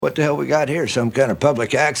What the hell we got here? Some kind of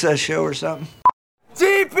public access show or something?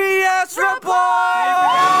 TPS report!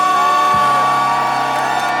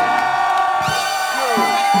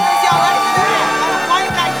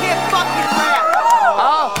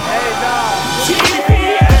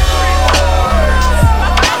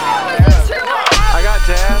 I got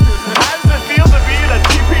Dan. How does it feel to be in a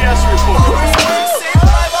TPS report?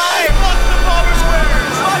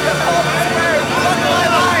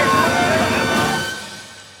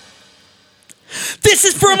 This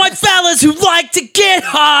is for my fellas who like to get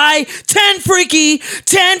high. 10 freaky,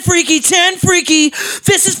 10 freaky, 10 freaky.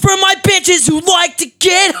 This is for my bitches who like to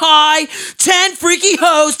get high. 10 freaky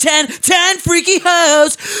hoes, 10 freaky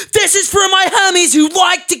hoes. This is for my homies who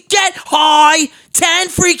like to get high. 10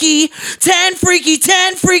 freaky, 10 freaky,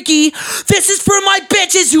 10 freaky. This is for my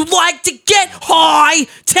bitches who like to get high.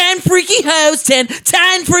 10 freaky hoes, 10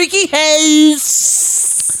 freaky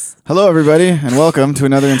hoes. Hello, everybody, and welcome to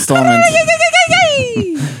another installment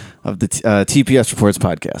of the TPS Reports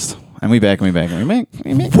podcast. And we back.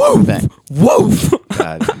 Whoa! Back. Whoa!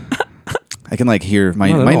 God. I can hear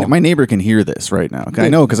my neighbor can hear this right now. I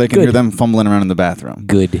know because I can hear them fumbling around in the bathroom.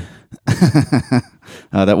 Good.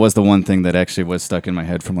 That was the one thing that actually was stuck in my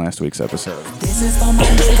head from last week's episode. This is for my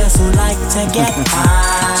niggas who like to get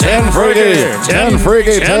high. 10 freaky, 10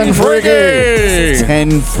 freaky, 10 freaky,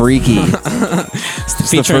 10 freaky.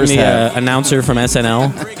 Featuring the announcer from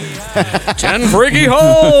SNL. 10 freaky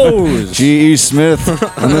hoes! G.E. Smith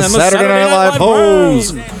and the Saturday Night Live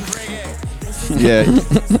hoes. Yeah,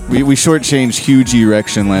 we shortchanged Huge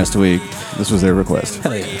Erection last week. This was their request.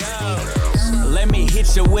 Hell yeah. Let me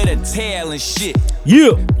hit you with a tail and shit.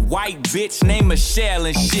 Yeah. White bitch named Michelle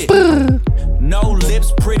and shit. No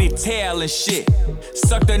lips, pretty tail and shit.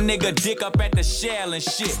 Suck the nigga dick up at the shell and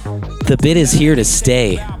shit. The bit is here to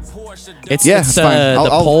stay. It's fine. the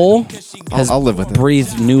poll has I'll live with it.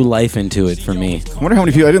 breathed new life into it for me. I wonder how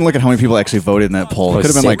many people. I didn't look at how many people actually voted in that poll. It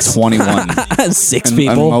could have been 21. 6 and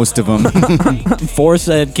people. most of them. 4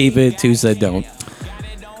 said keep it, 2 said don't.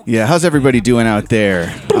 Yeah, how's everybody doing out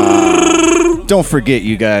there? Don't forget,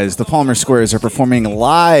 you guys, the Palmer Squares are performing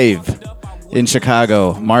live in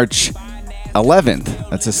Chicago, March 11th.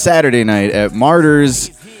 That's a Saturday night at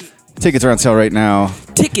Martyrs. Tickets are on sale right now.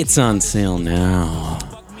 Tickets on sale now.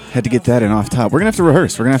 Had to get that in off top. We're going to have to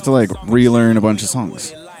rehearse. We're going to have to relearn a bunch of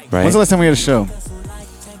songs. Right. When's the last time we had a show?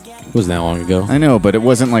 It wasn't that long ago. I know, but it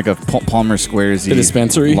wasn't like a Palmer Squares-y The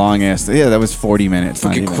dispensary? long ass. Yeah, that was 40 minutes.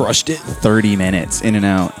 Fucking crushed it. 30 minutes in and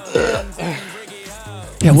out.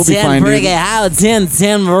 Yeah, we'll be fine, dude. out, 10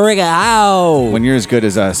 out. When you're as good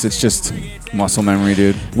as us, it's just muscle memory,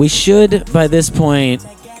 dude. We should, by this point,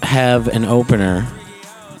 have an opener.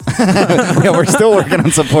 Yeah, we're still working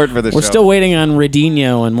on support for the show. We're still waiting on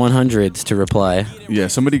Redinho and 100s to reply. Yeah,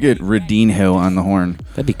 somebody get Redinho on the horn.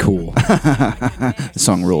 That'd be cool. The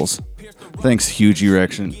song rules. Thanks, Huge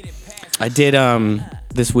Erection. I did,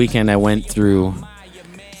 this weekend I went through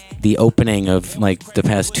the opening of, the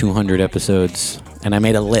past 200 episodes, and I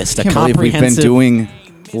made a list, a Can't believe we've been comprehensive doing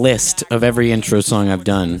list of every intro song I've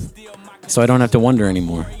done, so I don't have to wonder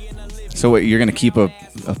anymore. So what, you're gonna keep a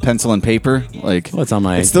pencil and paper? What's on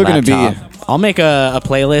my It's still laptop. gonna be. I'll make a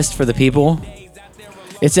playlist for the people.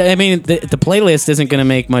 The playlist isn't gonna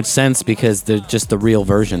make much sense because they're just the real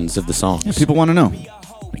versions of the songs. Yeah, people want to know.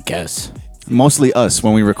 I guess. Mostly us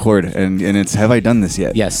when we record, and it's, have I done this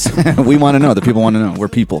yet? Yes. We want to know. The people want to know. We're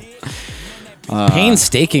people.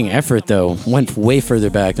 Painstaking effort, though. Went way further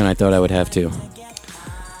back than I thought I would have to.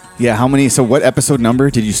 Yeah, how many? So what episode number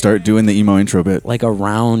did you start doing the emo intro bit?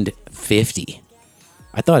 Around 50.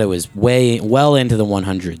 I thought it was well into the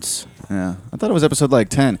 100s. Yeah, I thought it was episode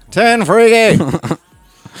 10. 10 freaky!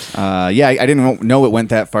 Yeah, I didn't know it went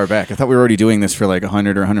that far back. I thought we were already doing this for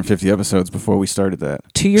 100 or 150 episodes before we started that.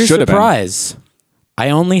 To your Should have been. surprise, I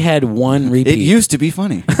only had one repeat. It used to be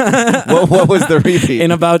funny. what was the repeat?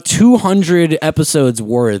 In about 200 episodes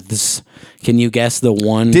worths, can you guess the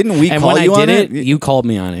one? Didn't we and call when you I on did it? You called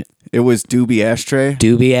me on it. It was Doobie Ashtray.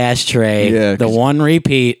 Doobie Ashtray. Yeah, the 'cause- one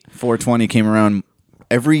repeat. 420 came around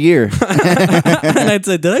every year. And I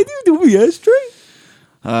said, did I do Doobie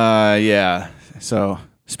Ashtray? Yeah. So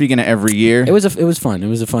speaking of every year, It was fun. It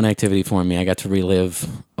was a fun activity for me. I got to relive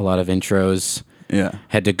a lot of intros. yeah.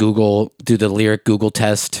 Had to do the lyric Google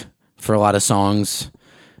test for a lot of songs,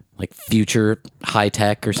 like Future High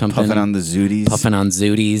Tech or something. Puffing on the Zooties. Puffing on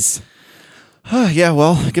Zooties. Yeah,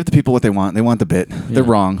 well, give the people what they want. They want the bit. They're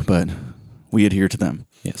wrong, but we adhere to them.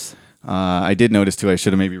 Yes. I did notice, too, I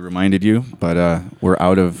should have maybe reminded you, but we're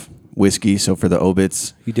out of whiskey, so for the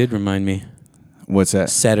obits, You did remind me. what's that?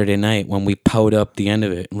 Saturday night when we powed up the end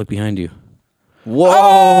of it. Look behind you.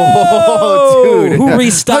 Whoa, dude. Who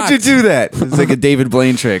restocked? How'd you do that? It's like a David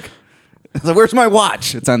Blaine trick. It's like, where's my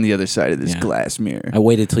watch? It's on the other side of this glass mirror. I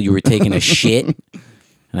waited till you were taking a shit,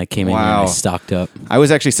 and I came in here and I Wow. stocked up. I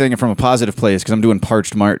was actually saying it from a positive place because I'm doing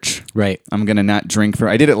Parched March. Right. I'm going to not drink for...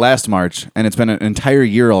 I did it last March, and it's been an entire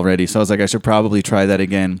year already, so I was like, I should probably try that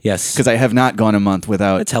again. Yes. Because I have not gone a month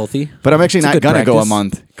without... It's healthy. But I'm actually It's a not good going to go a practice.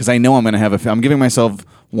 month because I know I'm going to have I'm giving myself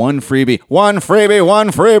one freebie. One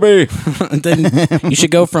freebie. Then you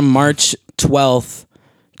should go from March 12th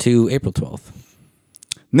to April 12th.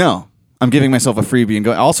 No. I'm giving myself a freebie and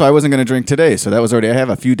go. Also, I wasn't going to drink today, so that was already... I have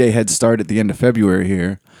a few day head start at the end of February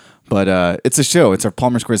here. But it's a show. It's our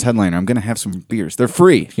Palmer Squares headliner. I'm going to have some beers. They're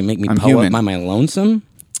free. You can make me I'm pull human. up by my lonesome.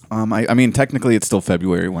 I mean, technically, it's still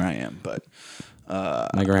February where I am, but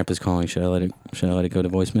My grandpa's calling. Should I let it go to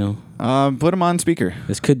voicemail? put them on speaker.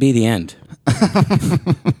 This could be the end.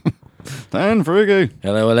 Dan Friggy.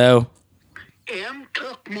 Hello. Em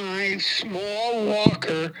took my small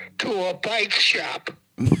walker to a bike shop.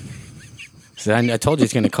 So I told you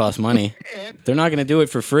it's going to cost money. They're not going to do it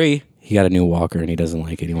for free. He got a new walker and he doesn't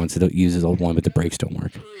like it. He wants to use his old one, but the brakes don't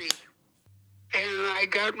work. And I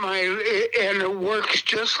got and it works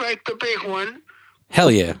just like the big one. Hell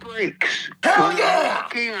yeah. Brakes. Hell yeah!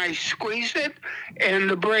 I squeeze it, and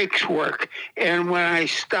the brakes work. And when I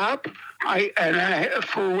stop,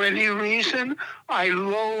 for any reason, I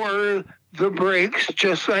lower the brakes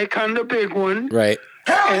just like on the big one. Right.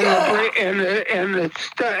 And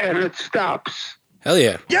it stops. Hell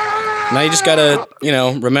yeah. Now you just got to,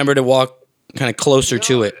 remember to walk kind of closer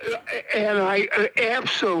to it. And I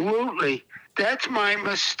absolutely, that's my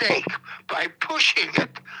mistake. By pushing it,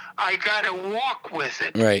 I got to walk with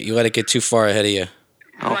it. Right. You let it get too far ahead of you.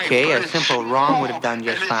 Okay, Right, a but simple it's wrong small, would have done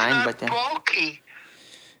just and fine, it's but not bulky.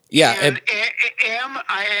 Yeah. And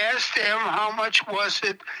I asked Em how much was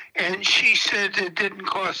it, and she said it didn't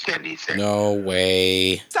cost anything. No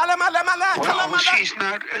way. Well, she's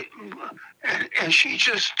not, and she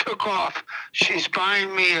just took off. She's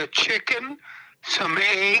buying me a chicken, some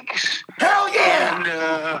eggs,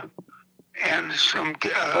 and some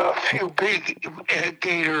few big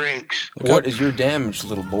gator eggs. What is your damage,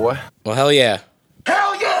 little boy? Well, hell yeah.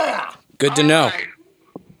 Hell yeah! Good to know.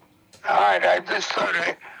 All right, I just thought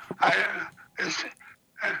at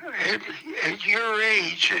your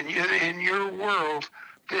age and in your world,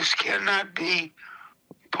 this cannot be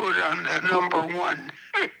put on the number one.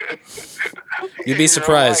 You'd be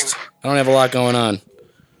surprised. I don't have a lot going on.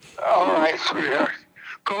 All right, sweetheart.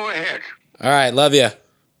 Go ahead. All right. Love you.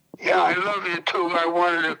 Yeah, I love you too. I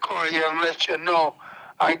wanted to call you and let you know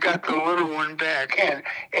I got the little one back, and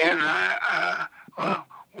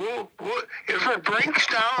if it breaks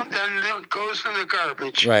down, then it goes in the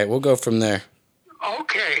garbage. Right. We'll go from there.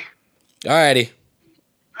 Okay. All righty.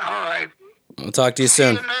 All right. I'll talk to you See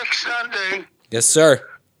soon. you next Sunday. Yes, sir.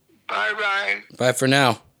 Bye-bye. Bye for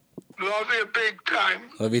now. Love you big time.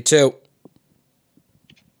 Love you too.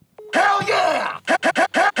 Hell yeah!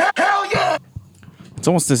 Hell yeah! It's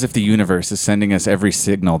almost as if the universe is sending us every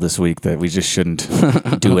signal this week that we just shouldn't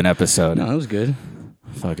do an episode. No, that was good.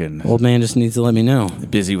 Fucking Old man just needs to let me know.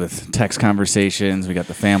 busy with text conversations. We got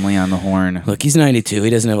the family on the horn. Look, he's 92. He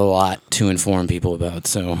doesn't have a lot to inform people about.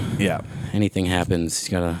 So Yeah. anything happens, he's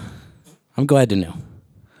gotta. I'm glad to know.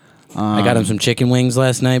 I got him some chicken wings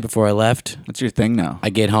last night before I left. What's your thing now? I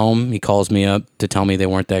get home, he calls me up to tell me they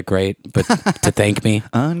weren't that great, but to thank me.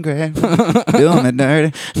 Ungrateful. Doing it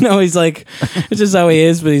dirty. No, he's like, it's just how he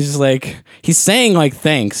is, but he's just like, he's saying like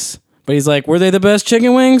thanks. But he's like, were they the best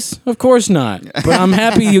chicken wings? Of course not. But I'm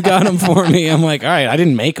happy you got them for me. I'm like, all right, I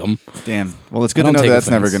didn't make them. Damn. Well, it's good I to don't know take that's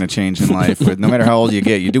never offense. going to change in life. But no matter how old you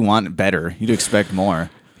get, you do want it better. You do expect more.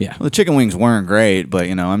 Yeah, Well, the chicken wings weren't great, but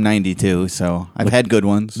I'm 92, so I've had good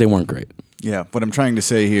ones. they weren't great. Yeah. What I'm trying to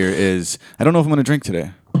say here is, I don't know if I'm going to drink today.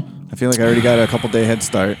 I feel like I already got a couple day head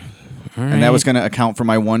start, and that was going to account for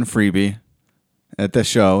my one freebie at the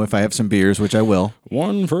show if I have some beers, which I will.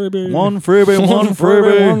 One freebie. One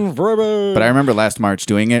freebie. But I remember last March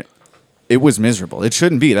doing it. It was miserable. It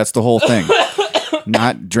shouldn't be. That's the whole thing.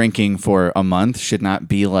 Not drinking for a month should not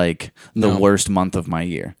be like the worst month of my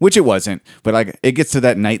year, which it wasn't. But like it gets to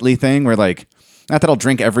that nightly thing where like, not that I'll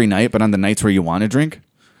drink every night, but on the nights where you want to drink,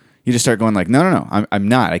 you just start going like, no, I'm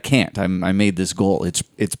not. I can't. I made this goal.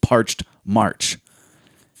 It's Parched March,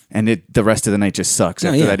 and the rest of the night just sucks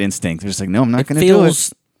after that instinct. They're just like, no, I'm not going to do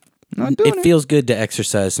it. It feels good to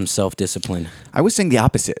exercise some self-discipline. I was saying the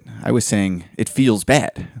opposite. I was saying it feels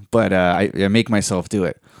bad, but I make myself do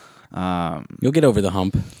it. You'll get over the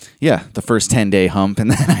hump. Yeah, the first 10-day hump, and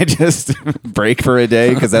then I just break for a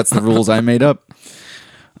day because that's the rules I made up.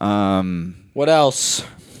 What else?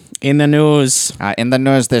 In the news. In the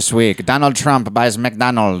news this week, Donald Trump buys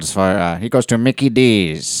McDonald's for, he goes to Mickey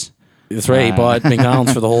D's. That's right. He bought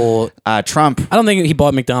McDonald's for the whole. Trump. I don't think he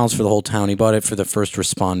bought McDonald's for the whole town. He bought it for the first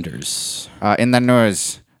responders. In the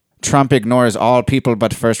news, Trump ignores all people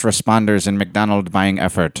but first responders in McDonald buying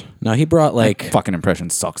effort. No, he brought like. Fucking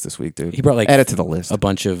impression sucks this week, dude. He brought like. Add it to the list. A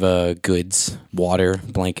bunch of goods, water,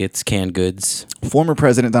 blankets, canned goods. Former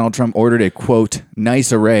President Donald Trump ordered a, quote,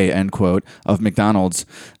 nice array, end quote, of McDonald's.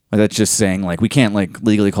 That's just saying, like, we can't, like,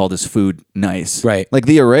 legally call this food nice. Right. Like,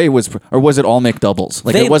 the array was, or was it all McDoubles?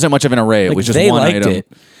 Like, it wasn't much of an array. It was just one liked item.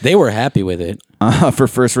 It. They were happy with it. For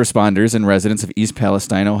first responders and residents of East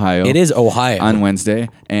Palestine, Ohio. It is Ohio. On Wednesday.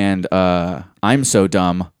 And I'm so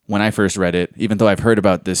dumb when I first read it, even though I've heard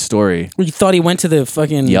about this story. You thought he went to the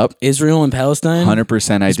fucking Israel and Palestine?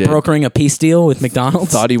 100% I did. Brokering a peace deal with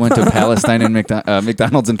McDonald's? Thought he went to Palestine and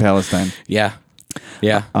McDonald's in Palestine. Yeah.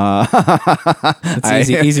 Yeah. That's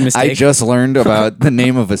an easy mistake. I just learned about the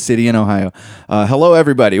name of a city in Ohio. Hello,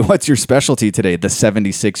 everybody. What's your specialty today? The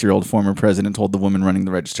 76-year-old former president told the woman running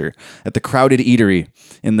the register at the crowded eatery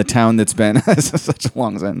in the town that's been... such a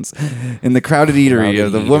long sentence. In the crowded eatery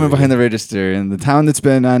of the woman behind the register in the town that's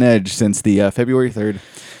been on edge since the February 3rd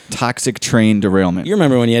toxic train derailment. You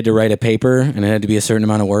remember when you had to write a paper and it had to be a certain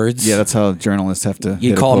amount of words? Yeah, that's how journalists have to...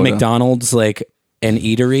 You call McDonald's like... an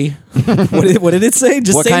eatery? What did it say?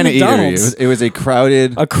 Just what say kind McDonald's. of eatery? It was a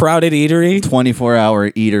crowded eatery?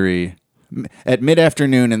 24-hour eatery. At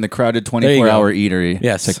mid-afternoon in the crowded 24-hour eatery.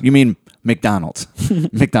 Yes. It's like, you mean McDonald's.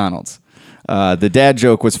 McDonald's. The dad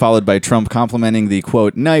joke was followed by Trump complimenting the,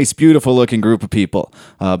 quote, nice, beautiful-looking group of people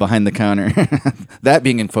behind the counter. That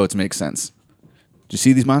being in quotes makes sense. Do you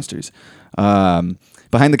see these monsters?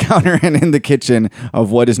 Behind the counter and in the kitchen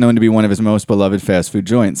of what is known to be one of his most beloved fast food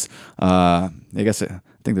joints. I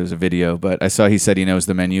think there's a video, but I saw he said he knows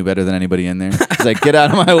the menu better than anybody in there. He's like, get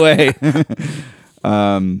out of my way.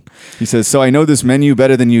 He says, so I know this menu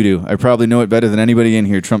better than you do. I probably know it better than anybody in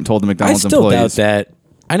here, Trump told the McDonald's employees. I still doubt that.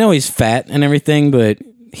 I know he's fat and everything, but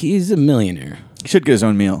he's a millionaire. He should get his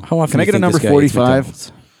own meal. How often Can I get a number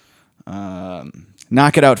 45? McDonald's?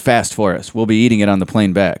 Knock it out fast for us. We'll be eating it on the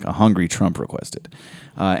plane back. A hungry Trump requested.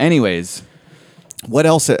 Anyways, what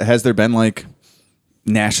else has there been, like,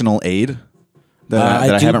 national aid that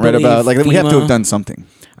I haven't read about? Like, we have to have done something.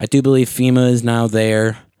 I do believe FEMA is now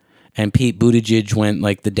there, and Pete Buttigieg went,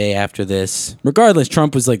 like, the day after this. Regardless,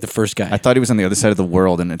 Trump was, like, the first guy. I thought he was on the other side of the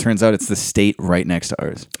world, and it turns out it's the state right next to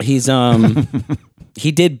ours. He's,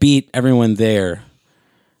 he did beat everyone there,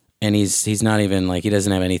 and he's not even, like, he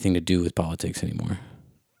doesn't have anything to do with politics anymore.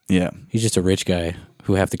 Yeah. He's just a rich guy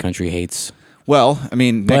who half the country hates. Well, I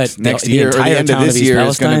mean, next the year or the end of this year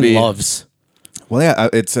is going to be... loves. Well, yeah,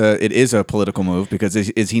 it is a political move because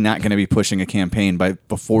is he not going to be pushing a campaign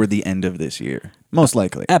before the end of this year? Most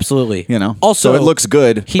likely. Absolutely. You know? Also, so it looks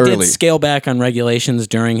good He early. did scale back on regulations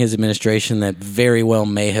during his administration that very well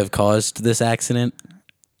may have caused this accident.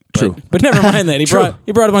 True. But never mind that. He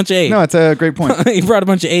brought a bunch of aid. No, it's a great point. He brought a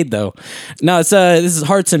bunch of aid, though. No, it's this is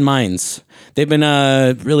Hearts and Minds. They've been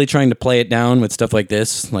really trying to play it down with stuff like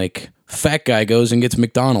this, like fat guy goes and gets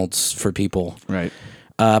McDonald's for people. Right.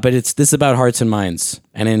 But this is about Hearts and Minds.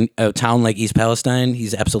 And in a town like East Palestine,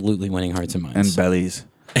 he's absolutely winning Hearts and Minds. And bellies.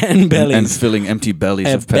 And bellies. And filling empty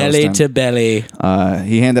bellies of belly Palestine. to belly.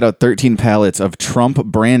 He handed out 13 pallets of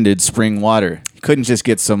Trump-branded spring water. He couldn't just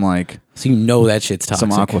get some, like... So you know that shit's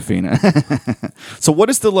toxic. Some Aquafina. So what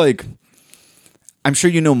is the, like... I'm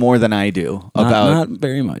sure you know more than I do about... Not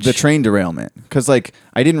very much. The train derailment. Because, like,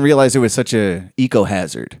 I didn't realize it was such a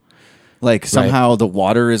eco-hazard. Like, somehow the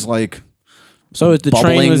water is, like... So the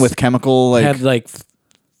bubbling train with chemical, like... had, like,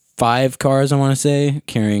 5 cars, I want to say,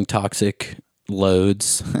 carrying toxic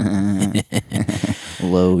loads.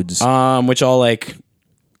 Loads. Which all, like...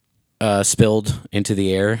 spilled into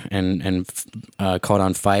the air and caught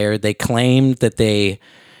on fire. They claimed that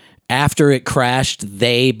after it crashed,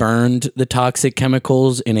 they burned the toxic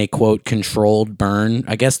chemicals in a, quote, controlled burn.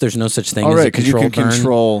 I guess there's no such thing as a controlled burn. You can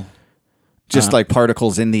control just like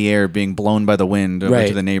particles in the air being blown by the wind over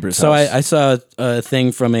to the neighbor's house. So I saw a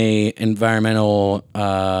thing from a environmental...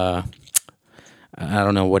 I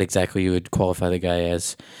don't know what exactly you would qualify the guy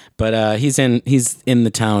as, but he's in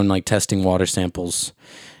the town, like, testing water samples.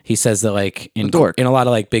 He says that, like, in a lot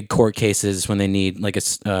of, like, big court cases when they need, like,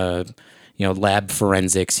 a lab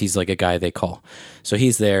forensics, he's, like, a guy they call. So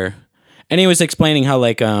he's there, and he was explaining how,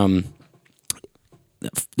 like, I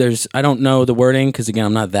don't know the wording because, again,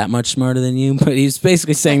 I'm not that much smarter than you, but he's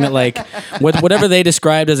basically saying that, like, whatever they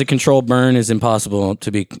described as a controlled burn is impossible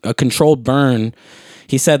to be a controlled burn.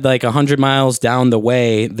 He said, like, 100 miles down the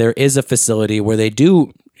way, there is a facility where they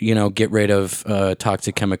do get rid of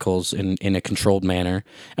toxic chemicals in a controlled manner.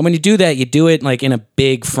 And when you do that, you do it like in a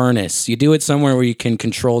big furnace. You do it somewhere where you can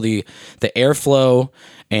control the airflow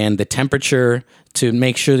and the temperature to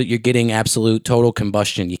make sure that you're getting absolute total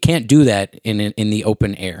combustion. You can't do that in the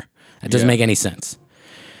open air. That doesn't make any sense.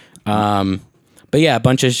 But yeah, a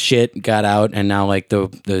bunch of shit got out, and now like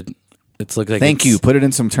the it's looked like Thank you. Put it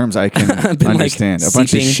in some terms I can understand. A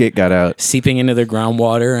bunch of shit got out. Seeping into the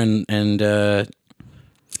groundwater and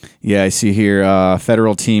Yeah, I see here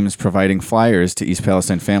federal teams providing flyers to East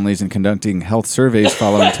Palestine families and conducting health surveys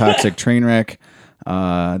following toxic train wreck.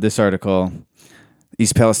 This article,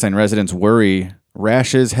 East Palestine residents worry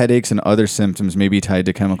rashes, headaches, and other symptoms may be tied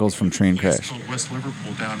to chemicals from train crash. It's called West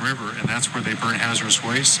Liverpool downriver, and that's where they burn hazardous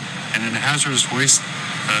waste. And in a hazardous waste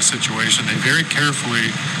situation, they very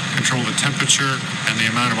carefully control the temperature and the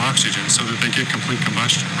amount of oxygen so that they get complete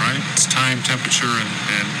combustion, right? It's time, temperature,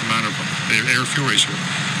 and amount of the air-fuel ratio.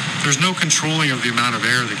 There's no controlling of the amount of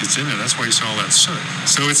air that gets in there. That's why you saw all that soot.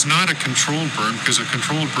 So it's not a controlled burn, because a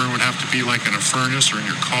controlled burn would have to be like in a furnace or in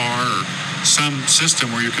your car or some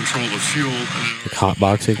system where you control the fuel. hot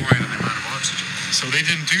boxing. And the amount of oxygen. So they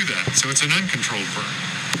didn't do that. So it's an uncontrolled burn.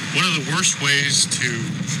 One of the worst ways to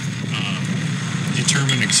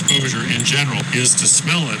determine exposure in general is to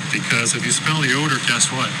smell it, because if you smell the odor,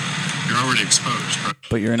 guess what? You're already exposed. Right?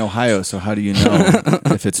 But you're in Ohio, so how do you know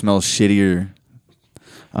if it smells shitty or...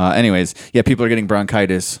 anyways, yeah, people are getting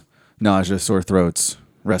bronchitis, nausea, sore throats,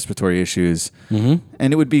 respiratory issues. Mm-hmm.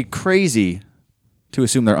 And it would be crazy to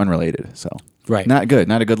assume they're unrelated. So, right. Not good.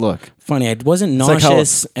 Not a good look. Funny, I wasn't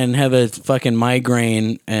nauseous and have a fucking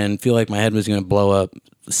migraine and feel like my head was going to blow up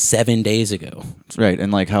 7 days ago. That's right.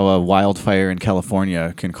 And like how a wildfire in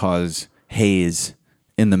California can cause haze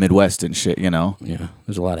in the Midwest and shit, Yeah,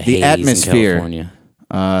 there's a lot of the haze atmosphere. in California.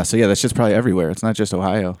 So yeah, that's just probably everywhere. It's not just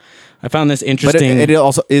Ohio. I found this interesting. But it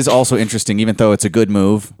also is also interesting, even though it's a good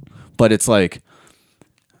move. But it's like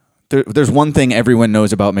there's one thing everyone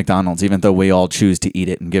knows about McDonald's, even though we all choose to eat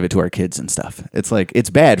it and give it to our kids and stuff. It's like it's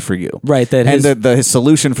bad for you, right? The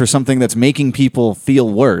solution for something that's making people feel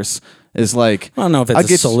worse is like, I don't know if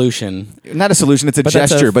it's a solution. Not a solution. It's a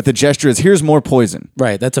gesture, but the gesture is here's more poison.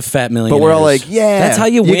 Right. That's a fat millionaire. But we're all like, yeah, that's how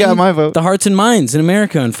you win. Got my vote. The hearts and minds in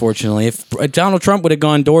America. Unfortunately, if Donald Trump would have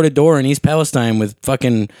gone door to door in East Palestine with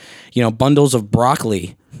fucking, bundles of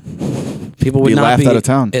broccoli, people would not laughed be out of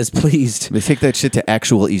town. as pleased. They take that shit to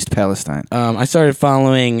actual East Palestine. I started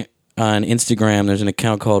following on Instagram. There's an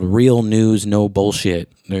account called Real News No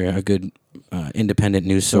Bullshit. They're a good independent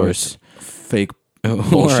news source. Fake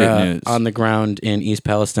bullshit news on the ground in East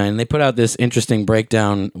Palestine. And they put out this interesting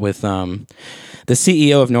breakdown with the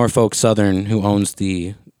CEO of Norfolk Southern, who owns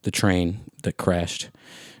the train that crashed,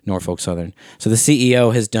 Norfolk Southern. So the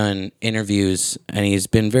CEO has done interviews, and he's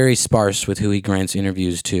been very sparse with who he grants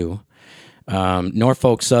interviews to.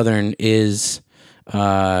 Norfolk Southern is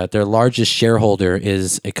their largest shareholder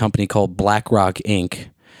is a company called BlackRock Inc.,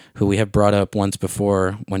 who we have brought up once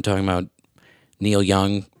before when talking about Neil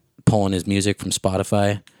Young pulling his music from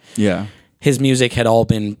Spotify. Yeah. His music had all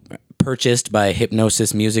been purchased by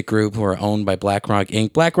Hypnosis Music Group, who are owned by BlackRock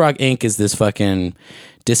Inc. BlackRock Inc. is this fucking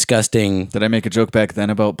disgusting... Did I make a joke back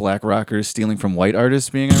then about black rockers stealing from white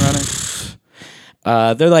artists being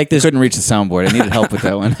ironic? They're like this... Couldn't reach the soundboard. I needed help with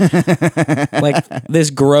that one. Like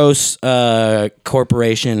this gross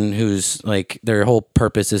corporation whose like their whole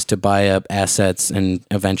purpose is to buy up assets and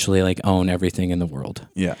eventually like own everything in the world.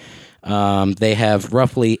 Yeah. They have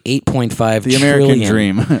roughly 8.5 the American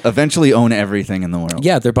dream. Eventually own everything in the world.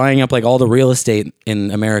 Yeah, they're buying up like all the real estate in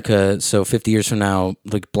America. So 50 years from now,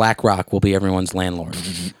 like BlackRock will be everyone's landlord.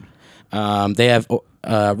 They have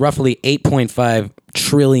roughly $8.5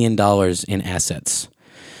 trillion in assets.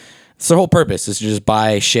 It's their whole purpose is to just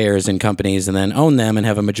buy shares in companies and then own them and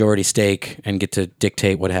have a majority stake and get to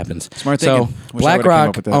dictate what happens. Smart thinking. So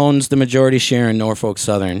BlackRock owns the majority share in Norfolk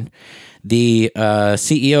Southern. The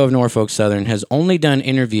CEO of Norfolk Southern has only done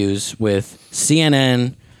interviews with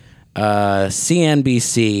CNN,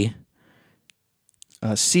 CNBC,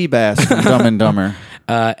 Seabass from Dumb and Dumber,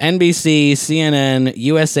 NBC, CNN,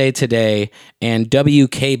 USA Today, and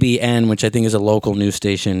WKBN, which I think is a local news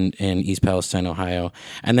station in East Palestine, Ohio,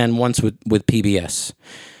 and then once with PBS.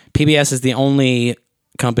 PBS is the only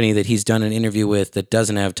company that he's done an interview with that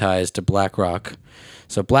doesn't have ties to BlackRock.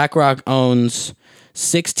 So BlackRock owns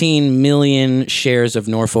 16 million shares of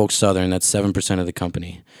Norfolk Southern. That's 7% of the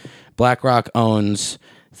company. BlackRock owns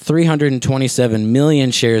 327 million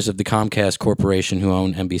shares of the Comcast Corporation, who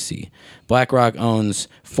own NBC. BlackRock owns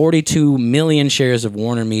 42 million shares of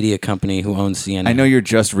Warner Media Company, who owns CNN. I know you're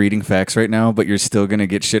just reading facts right now, but you're still going to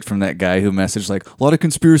get shit from that guy who messaged like, a lot of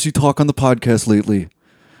conspiracy talk on the podcast lately.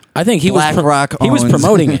 I think he BlackRock he was owns-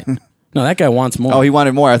 promoting it. No, that guy wants more. Oh, he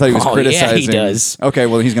wanted more. I thought he was Oh, yeah, he criticizing. does. Okay,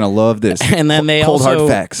 well, he's going to love this. And then they Cold also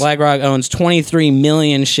hard facts. BlackRock owns 23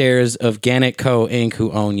 million shares of Gannett Co. Inc.,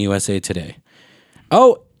 who own USA Today.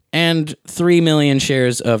 Oh, and 3 million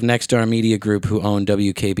shares of Nexstar Media Group, who own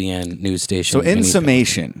WKBN news station. So in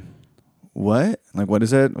summation, what? Like, what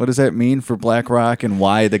does that mean for BlackRock and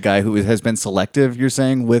why the guy who has been selective, you're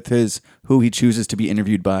saying, with who he chooses to be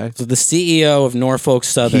interviewed by? So the CEO of Norfolk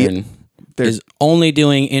Southern is only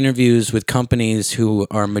doing interviews with companies who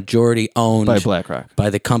are majority owned By BlackRock. by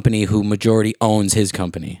the company who majority owns his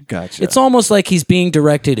company. Gotcha. It's almost like he's being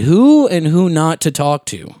directed who and who not to talk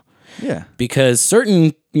to. Yeah. Because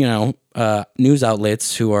certain, news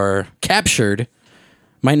outlets who are captured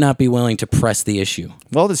might not be willing to press the issue.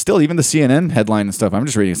 Well, there's still even the CNN headline and stuff. I'm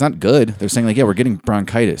just reading. It's not good. They're saying like, yeah, we're getting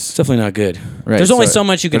bronchitis. It's definitely not good. Right. There's only so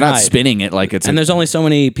much you can They're not hide. spinning it like it's. And there's only so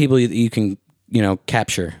many people you can,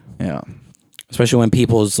 capture. Yeah. Especially when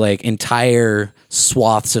people's like entire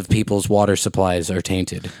swaths of people's water supplies are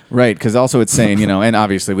tainted. Right, because also it's saying, and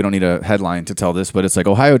obviously we don't need a headline to tell this, but it's like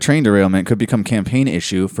Ohio train derailment could become campaign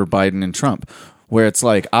issue for Biden and Trump, where it's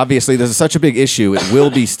like, obviously this is such a big issue, it will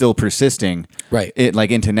be still persisting, right? It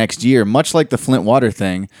like into next year, much like the Flint water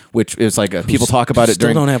thing, which is like people talk about it still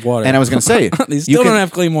during. don't have water. And I was going to say, They still don't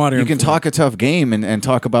have clean water You in can Flint. talk a tough game and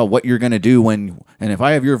talk about what you're going to do and if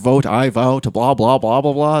I have your vote, I vow to blah blah blah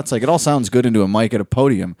blah blah. It's like it all sounds good into a mic at a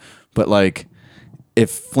podium, but like if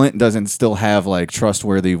Flint doesn't still have like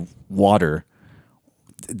trustworthy water,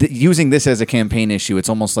 using this as a campaign issue, it's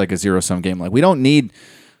almost like a zero-sum game. Like we don't need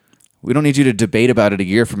you to debate about it a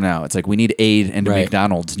year from now. It's like we need aid into Right.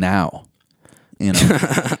 McDonald's now. We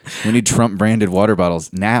need Trump-branded water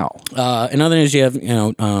bottles now. In other news, you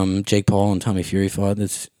have Jake Paul and Tommy Fury fought.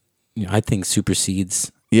 That's I think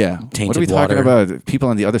supersedes. Yeah. Tainted What are we talking water. about people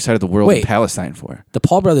on the other side of the world in Wait. Palestine for? The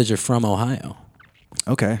Paul brothers are from Ohio.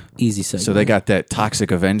 Okay. Easy segue. So they got that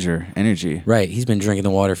toxic Avenger energy. Right. He's been drinking the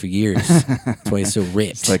water for years. That's why he's so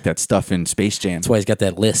ripped. It's like that stuff in Space Jam. That's why he's got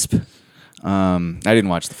that lisp. It I didn't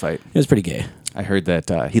watch the fight. was pretty gay. I heard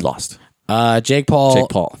that he lost. Jake Paul Jake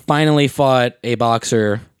Paul. finally fought a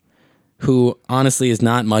boxer who honestly is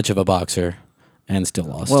not much of a boxer and still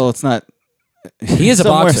lost. Well, it's not. he is a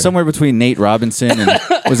boxer. Somewhere between Nate Robinson and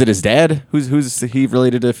was it his dad? Who's he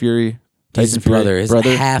related to Fury? His Tyson Fury? brother, his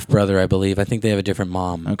half brother, I believe. I think they have a different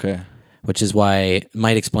mom. Okay. Which is why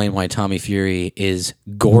might explain why Tommy Fury is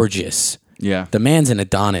gorgeous. Yeah. The man's an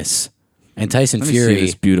Adonis, and Tyson Let me see Fury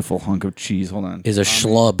this beautiful hunk of cheese. Hold on. is a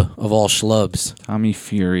schlub of all schlubs. Tommy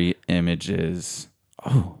Fury images.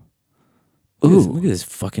 Look at this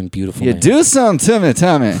fucking beautiful. You man. do something to me,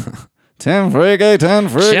 Tommy. 10 freaky, 10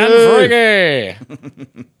 freaky.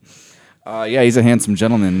 Yeah, he's a handsome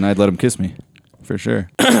gentleman, and I'd let him kiss me. For sure.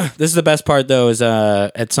 This is the best part, though, is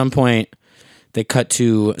at some point they cut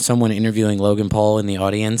to someone interviewing Logan Paul in the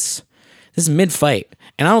audience. This is mid-fight.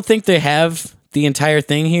 And I don't think they have the entire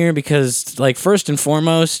thing here because, like, first and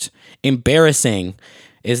foremost, embarrassing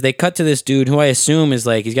is they cut to this dude who I assume is,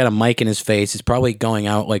 like, he's got a mic in his face. He's probably going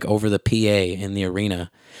out, like, over the PA in the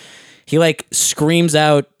arena. He, like, screams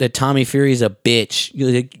out that Tommy Fury's a bitch.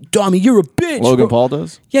 You're like, Tommy, you're a bitch. Logan bro." Paul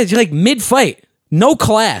does? Yeah, you're like mid-fight. No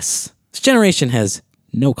class. This generation has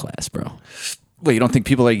no class, bro. Wait, you don't think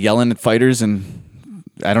people like yelling at fighters and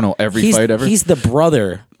I don't know every fight ever? He's the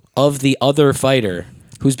brother of the other fighter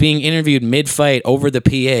who's being interviewed mid-fight over the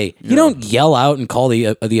PA. You don't yell out and call the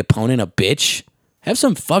opponent a bitch. Have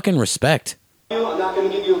some fucking respect. I'm not going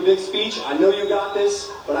to give you a big speech. I know you got this,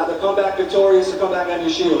 but either come back victorious or come back on your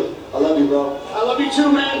shield. I love you, bro. I love you too,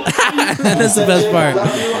 man. That's the best part. I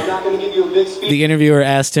love you. I'm not going to give you a big speech. The interviewer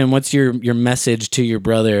asked him, "What's your message to your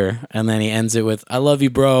brother?" And then he ends it with, "I love you,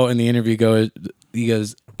 bro." And the interview goes,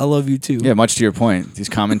 "I love you too." Yeah, much to your point. These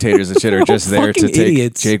commentators and shit are just there to Fucking take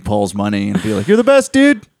idiots. Jake Paul's money and be like, "You're the best,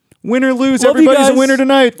 dude. Win or lose, Love you everybody's a guys. winner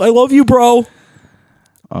tonight." I love you, bro.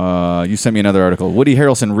 You sent me another article. Woody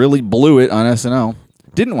Harrelson really blew it on SNL.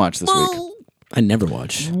 Didn't watch this week. I never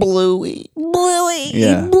watch. Bluey.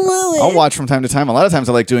 Yeah. I'll watch from time to time. A lot of times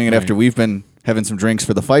I like doing it after we've been having some drinks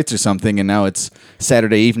for the fights or something, and now it's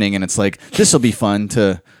Saturday evening, and it's like, this will be fun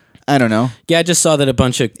to, I don't know. Yeah, I just saw that a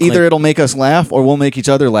bunch of Either it'll make us laugh or we'll make each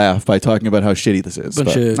other laugh by talking about how shitty this is. bunch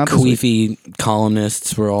but of not this week. queefy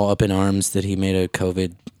columnists were all up in arms that he made a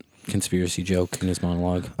COVID conspiracy joke in his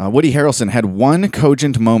monologue. Woody Harrelson had one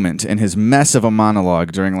cogent moment in his mess of a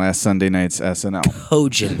monologue during last Sunday night's SNL.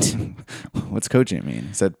 Cogent. What's cogent mean?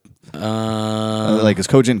 Is that like is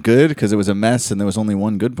cogent good because it was a mess and there was only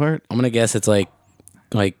one good part? I'm gonna guess it's like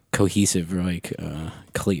cohesive or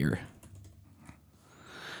clear.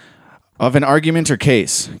 Of an argument or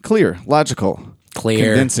case, clear, logical,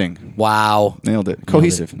 Clear. Convincing. Wow. Nailed it.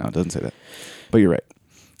 Cohesive. No, it doesn't say that. But you're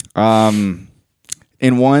right.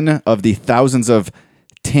 In one of the thousands of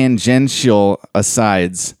tangential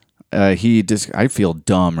asides, I feel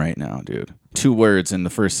dumb right now, dude. 2 words in the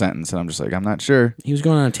first sentence, and I'm just like, I'm not sure. He was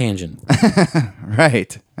going on a tangent.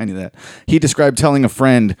 Right. I knew that. He described telling a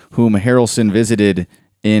friend whom Harrelson visited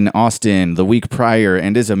in Austin the week prior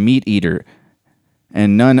and is a meat eater.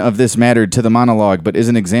 And none of this mattered to the monologue, but is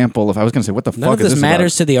an example of, I was going to say, what the None fuck of is this this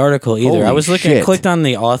matters about? to the article either. Holy I was shit. clicked on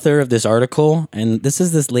the author of this article, and this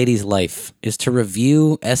is this lady's life, is to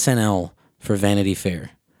review SNL for Vanity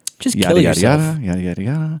Fair. Just kill Yada, yourself. yada, yada, yada,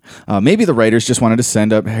 yada. Maybe the writers just wanted to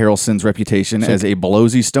send up Harrelson's reputation as a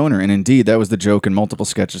blowsy stoner, and indeed, that was the joke in multiple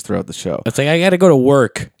sketches throughout the show. It's like, I got to go to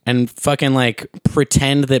work and fucking like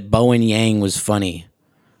pretend that Bowen Yang was funny.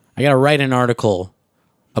 I got to write an article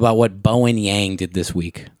about what Bowen Yang did this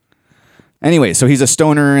week. Anyway, so he's a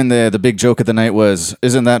stoner, and the big joke of the night was,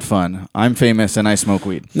 isn't that fun? I'm famous, and I smoke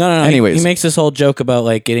weed. No. Anyways. He makes this whole joke about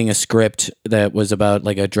like getting a script that was about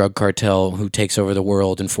like a drug cartel who takes over the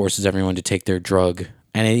world and forces everyone to take their drug.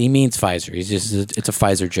 And he means Pfizer. It's a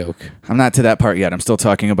Pfizer joke. I'm not to that part yet. I'm still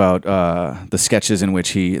talking about the sketches in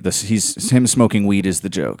which him smoking weed is the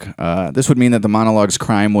joke. This would mean that the monologue's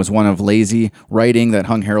crime was one of lazy writing that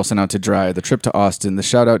hung Harrelson out to dry. The trip to Austin, the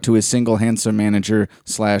shout out to his single handsome manager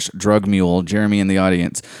 / drug mule, Jeremy in the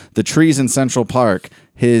audience, the trees in Central Park,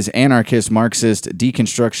 his anarchist, Marxist,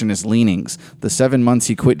 deconstructionist leanings, the 7 months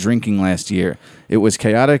he quit drinking last year. It was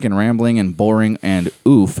chaotic and rambling and boring and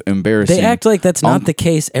embarrassing. They act like that's not the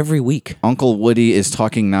case every week. Uncle Woody is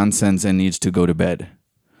talking nonsense and needs to go to bed.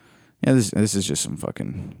 Yeah, this is just some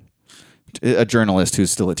fucking... a journalist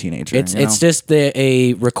who's still a teenager. It's just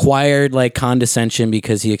a required like condescension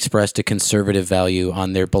because he expressed a conservative value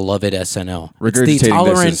on their beloved SNL. It's the Regurgitating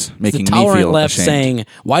tolerant, this is making the me tolerant feel left ashamed. saying,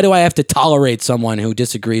 "Why do I have to tolerate someone who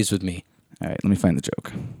disagrees with me?" All right, let me find the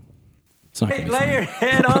joke. It's not Hey, gonna be lay funny. your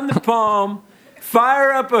head on the palm,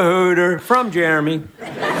 fire up a hooter from Jeremy,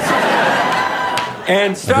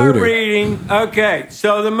 and start hooter. reading. Okay,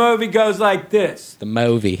 so the movie goes like this. The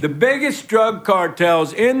movie. The biggest drug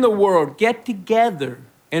cartels in the world get together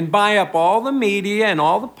and buy up all the media and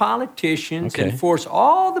all the politicians Okay. and force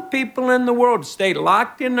all the people in the world to stay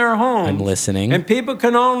locked in their homes. I'm listening. And people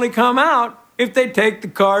can only come out if they take the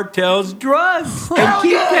cartel's drugs and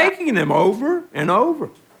keep taking them over and over.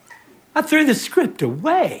 I threw the script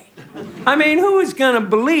away. I mean, who is going to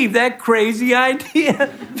believe that crazy idea?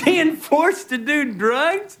 Being forced to do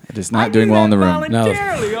drugs? It is not doing well in the room.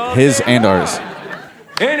 Voluntarily all His day and long. ours.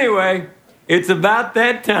 Anyway, it's about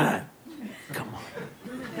that time.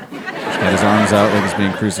 Got his arms out like he's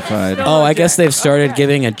being crucified. Oh, I guess they've started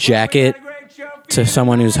giving a jacket to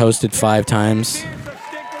someone who's hosted 5 times.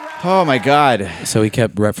 Oh my God. So he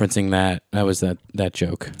kept referencing that. That was that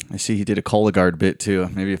joke. I see he did a Cologuard bit too.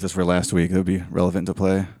 Maybe if this were last week, that would be relevant to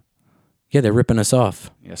play. Yeah, they're ripping us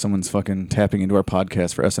off. Yeah, someone's fucking tapping into our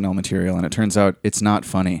podcast for SNL material, and it turns out it's not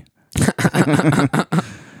funny.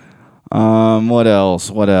 What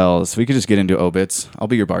else? What else? We could just get into obits. I'll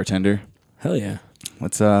be your bartender. Hell yeah.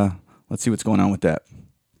 Let's see what's going on with that.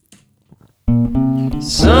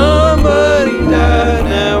 Somebody died,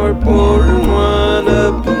 now we're pouring one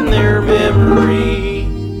up in their memory.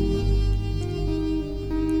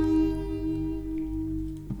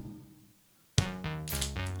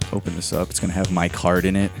 Open this up. It's gonna have my card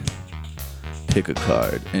in it. Pick a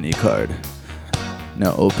card, any card.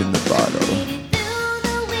 Now open the bottle.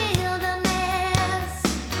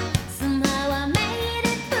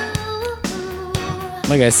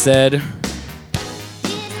 Like I said,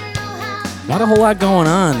 not a whole lot going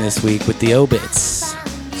on this week with the obits.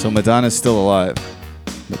 So Madonna's still alive.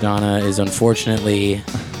 Madonna is unfortunately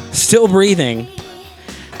still breathing,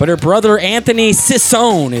 but her brother Anthony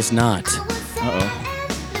Cissone is not. Uh-oh.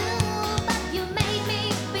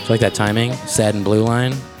 Do you like that timing? Sad and Blue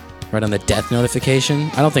Line? Right on the death notification?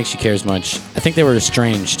 I don't think she cares much. I think they were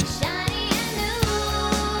estranged.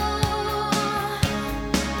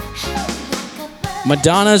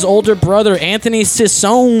 Madonna's older brother, Anthony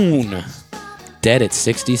Cissone, dead at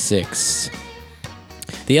 66.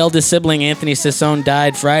 The eldest sibling, Anthony Cissone,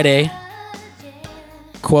 died Friday.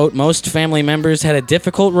 Quote, most family members had a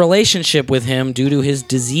difficult relationship with him due to his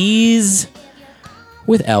disease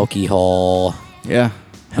with alcohol. Yeah.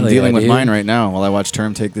 I'm Hell dealing yeah, with dude. mine right now while I watch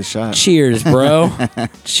Term take this shot. Cheers, bro.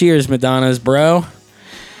 Cheers, Madonna's bro.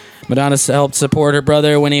 Madonna helped support her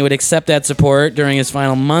brother when he would accept that support. During his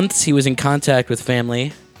final months, he was in contact with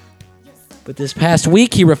family. But this past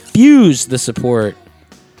week, he refused the support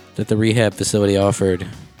that the rehab facility offered.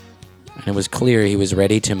 And it was clear he was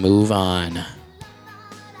ready to move on.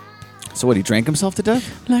 So what? He drank himself to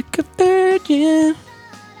death? Like a virgin.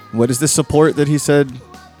 What is this support that he said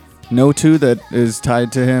no to that is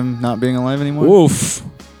tied to him not being alive anymore? Woof.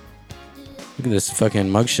 Look at this fucking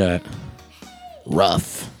mugshot.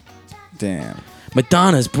 Rough. Damn.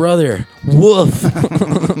 Madonna's brother. Woof.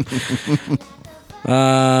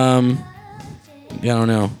 I don't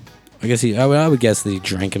know. I guess I would guess that he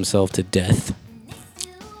drank himself to death.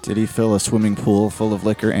 Did he fill a swimming pool full of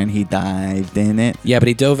liquor and he dived in it? Yeah, but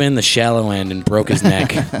he dove in the shallow end and broke his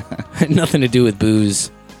neck. Had nothing to do with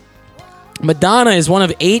booze. Madonna is one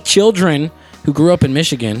of 8 children who grew up in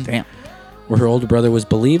Michigan. Damn. Where her older brother was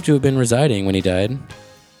believed to have been residing when he died.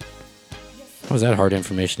 How was that hard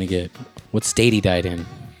information to get? What state he died in?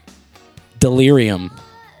 Delirium.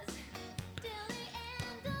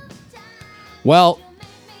 Well,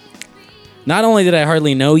 not only did I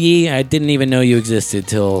hardly know ye, I didn't even know you existed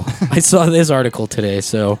till I saw this article today.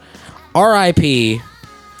 So, R.I.P.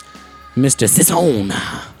 Mr. Cizone.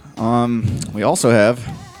 We also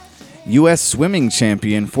have U.S. swimming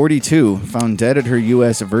champion 42 found dead at her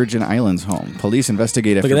U.S. Virgin Islands home. Police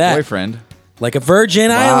investigate after Look at that. boyfriend. Like a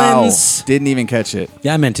Virgin Islands. Didn't even catch it.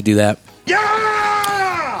 Yeah, I meant to do that.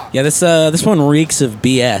 Yeah, this one reeks of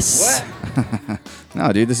BS.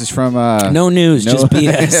 No, dude, this is from... no news, just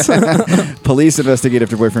BS. Police investigate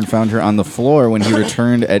after boyfriend found her on the floor when he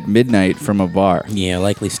returned at midnight from a bar. Yeah,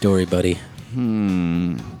 likely story, buddy.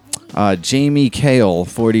 Jamie Kale,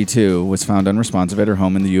 42, was found unresponsive at her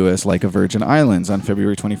home in the U.S. Lake of Virgin Islands on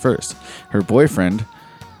February 21st. Her boyfriend,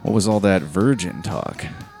 what was all that virgin talk?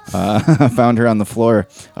 Found her on the floor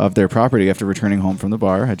of their property after returning home from the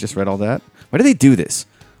bar. I just read all that. Why do they do this?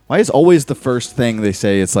 Why is always the first thing they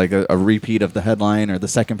say it's like a repeat of the headline, or the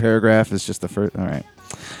second paragraph is just the first? All right.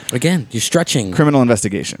 Again, you're stretching. Criminal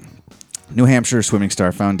investigation. New Hampshire swimming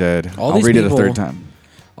star found dead. I'll read it a third time.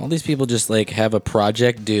 All these people just like have a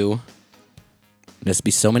project due. There has to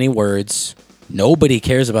be so many words. Nobody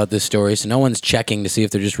cares about this story, so no one's checking to see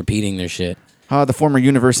if they're just repeating their shit. The former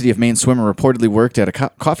University of Maine swimmer reportedly worked at a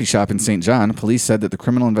coffee shop in St. John. Police said that the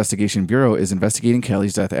Criminal Investigation Bureau is investigating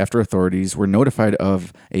Kale's death after authorities were notified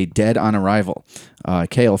of a dead on arrival.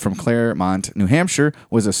 Kale from Claremont, New Hampshire,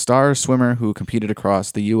 was a star swimmer who competed across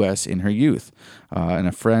the U.S. in her youth. And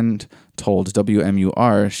a friend told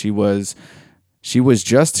WMUR she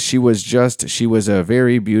was a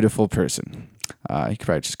very beautiful person. He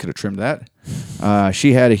probably just could have trimmed that.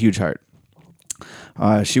 She had a huge heart.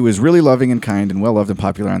 She was really loving and kind and well-loved and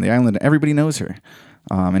popular on the island, and everybody knows her.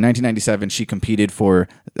 In 1997, she competed for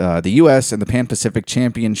the U.S. and the Pan-Pacific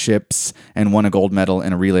Championships and won a gold medal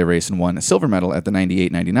in a relay race and won a silver medal at the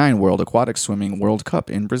 98-99 World Aquatic Swimming World Cup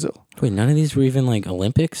in Brazil. Wait, none of these were even like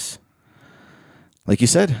Olympics? Like you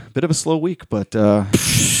said, a bit of a slow week, but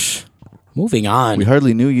moving on. We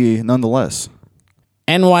hardly knew ye nonetheless.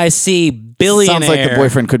 NYC billionaire. Sounds like the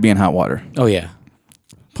boyfriend could be in hot water. Oh, yeah.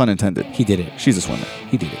 Pun intended. He did it. She's a swimmer.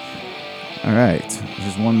 He did it. All right.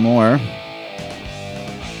 There's one more.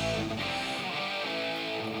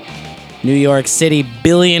 New York City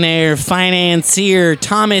billionaire financier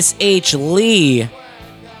Thomas H. Lee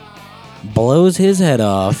blows his head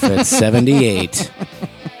off at 78.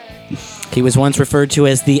 He was once referred to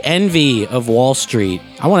as the envy of Wall Street.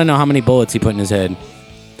 I want to know how many bullets he put in his head.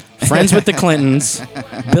 Friends with the Clintons,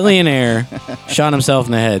 billionaire, shot himself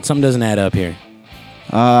in the head. Something doesn't add up here.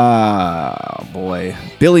 Boy.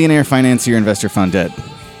 Billionaire financier investor found dead.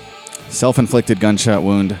 Self-inflicted gunshot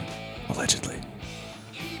wound, allegedly.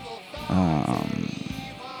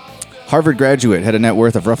 Harvard graduate had a net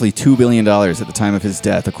worth of roughly $2 billion at the time of his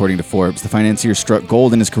death, according to Forbes. The financier struck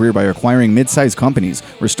gold in his career by acquiring mid-sized companies,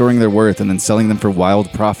 restoring their worth, and then selling them for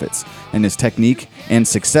wild profits. And his technique and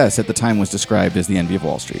success at the time was described as the envy of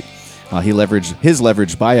Wall Street. His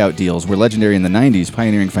leveraged buyout deals were legendary in the 90s,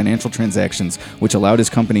 pioneering financial transactions, which allowed his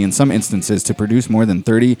company in some instances to produce more than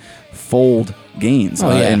 30-fold gains in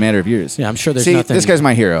a matter of years. Yeah, I'm sure there's nothing. This guy's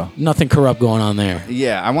my hero. Nothing corrupt going on there.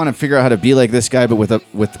 Yeah, I want to figure out how to be like this guy, but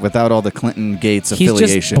without all the Clinton Gates affiliation.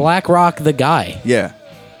 He's just BlackRock the guy. Yeah.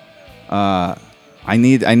 I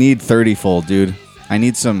need 30-fold, dude. I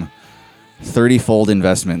need some 30-fold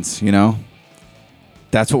investments, you know?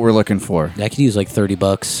 That's what we're looking for. I could use like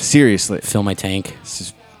 $30. Seriously. Fill my tank.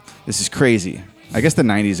 This is crazy. I guess the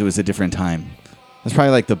 90s, it was a different time. That's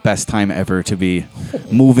probably like the best time ever to be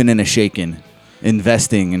moving and a shaking,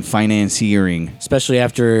 investing and financiering. Especially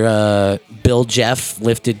after Bill Jeff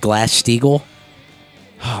lifted Glass-Steagall.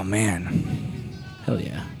 Oh, man. Hell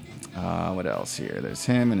yeah. What else here? There's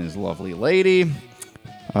him and his lovely lady.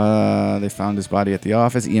 They found his body at the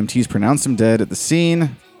office. EMTs pronounced him dead at the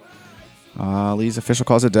scene. Lee's official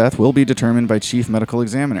cause of death will be determined by chief medical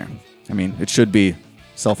examiner. I mean, it should be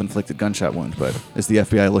self-inflicted gunshot wound, but is the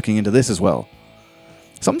FBI looking into this as well?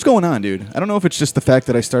 Something's going on, dude. I don't know if it's just the fact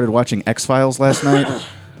that I started watching X-Files last night,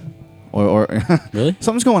 or really?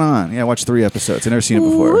 Something's going on. Yeah, I watched 3 episodes. I've never seen it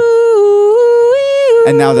before.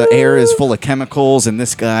 And now the air is full of chemicals, and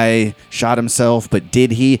this guy shot himself, but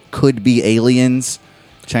did he? Could be aliens,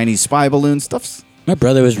 Chinese spy balloon stuff. My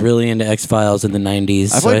brother was really into X-Files in the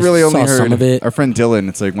 90s. I've so like really I only saw some heard of it. our friend Dylan.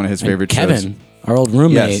 It's like one of his favorite Kevin, shows. our old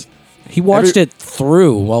roommate, Yes. he watched it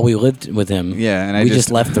through while we lived with him. Yeah, and I we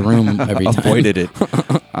just left the room every time. Avoided it.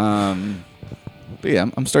 But yeah,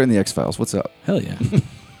 I'm starting the X-Files. What's up? Hell yeah.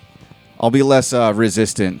 I'll be less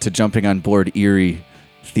resistant to jumping on board eerie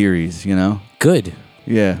theories, you know? Good.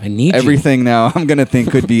 Yeah. I need everything now I'm going to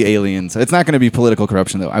think could be aliens. It's not going to be political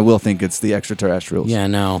corruption, though. I will think it's the extraterrestrials. Yeah,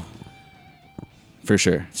 no. For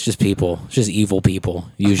sure. It's just people. It's just evil people,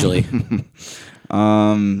 usually.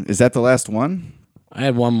 Is that the last one? I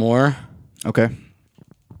had one more. Okay.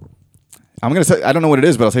 I'm going to say, I don't know what it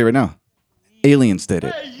is, but I'll tell you right now. Aliens did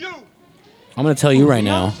it. I'm going to tell you right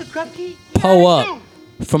now. Pull up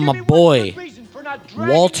from my boy,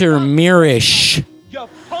 Walter Mirisch.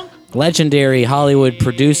 Legendary Hollywood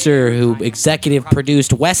producer who executive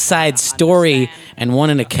produced West Side Story and won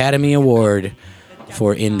an Academy Award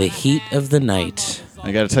for In the Heat of the Night.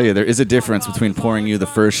 I got to tell you, there is a difference between pouring you the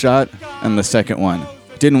first shot and the second one.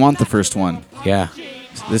 Didn't want the first one. Yeah.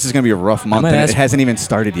 This is going to be a rough month, and it hasn't even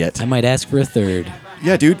started yet. I might ask for a third.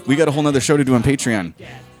 Yeah, dude, we got a whole nother show to do on Patreon.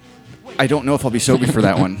 I don't know if I'll be sober for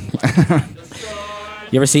that one.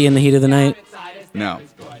 You ever see In the Heat of the Night? No.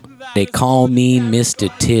 They Call Me Mr.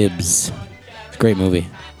 Tibbs. It's a great movie.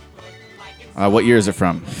 What year is it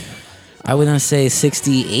from? I would not say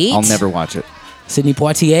 68. I'll never watch it. Sidney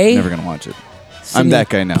Poitier. Never going to watch it. I'm that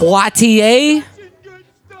guy now. Poitier.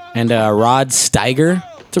 And Rod Steiger.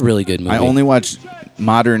 It's a really good movie. I only watch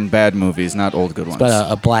modern bad movies, not old good ones. It's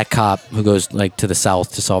about a black cop who goes like to the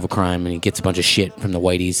south to solve a crime, and he gets a bunch of shit from the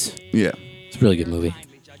whiteys. Yeah. It's a really good movie.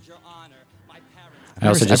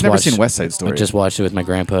 I've never seen West Side Story. I just watched it with my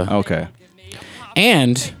grandpa. Okay.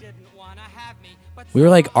 And we were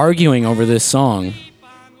like arguing over this song.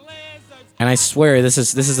 And I swear this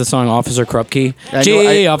is the song Officer Krupke.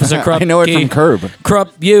 Officer Krupke. I know it from Curb.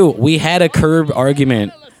 You. We had a Curb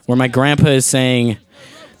argument where my grandpa is saying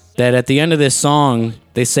that at the end of this song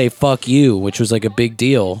they say "fuck you," which was like a big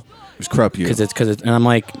deal. It was Krupp you. And I'm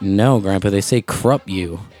like, no, Grandpa, they say Krupp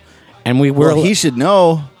you. And we were. Well, he should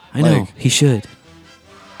know. I know he should.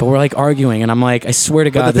 But we're like arguing, and I'm like, I swear to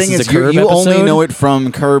God, but the this thing is a Curb you episode. only know it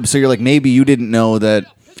from Curb, so you're like, maybe you didn't know that.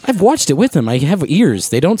 I've watched it with them. I have ears.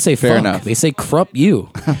 They don't say Fair fuck. enough. They say Krupp you.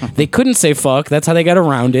 They couldn't say fuck. That's how they got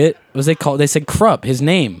around it. They said Krupp, his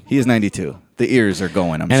name. He is 92. The ears are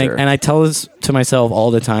going, I'm sure. And I tell this to myself all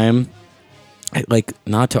the time, like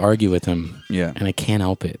not to argue with him. Yeah. And I can't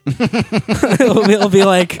help it. It'll be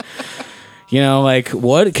like, like,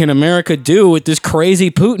 what can America do with this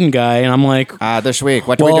crazy Putin guy? And I'm like, this week,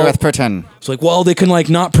 what do we do with Putin? It's like, well, they can like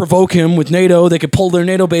not provoke him with NATO. They could pull their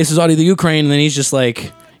NATO bases out of the Ukraine. And then he's just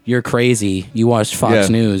like, you're crazy. You watched Fox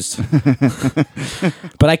News.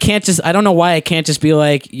 But I don't know why I can't just be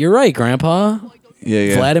like, you're right, Grandpa.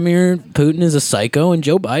 Yeah. Vladimir Putin is a psycho and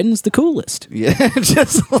Joe Biden's the coolest. Yeah,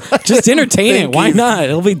 just entertain it. Why not?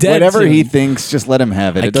 It'll be dead. Whatever soon. he thinks, just let him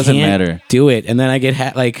have it. It doesn't matter. Do it, and then I get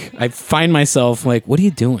I find myself like, what are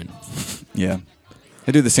you doing? Yeah,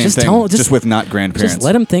 I do the same thing, just with not grandparents. Just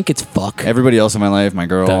let him think it's fuck. Everybody else in my life, my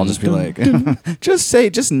girl, I'll just be like,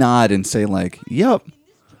 just nod and say like, "Yep,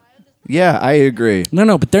 yeah, I agree."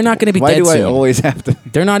 No, but they're not going to be Why dead do I soon. always have to?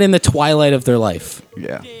 They're not in the twilight of their life.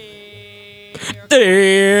 Yeah.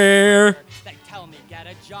 There.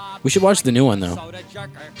 We should watch the new one though.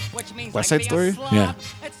 West Side Story? Yeah.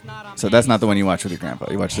 So that's not the one you watch with your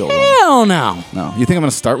grandpa. You watch the old one. Hell no. No. You think I'm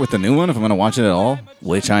going to start with the new one if I'm going to watch it at all?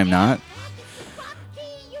 Which I'm not.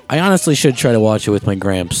 I honestly should try to watch it with my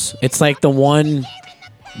gramps. It's like the one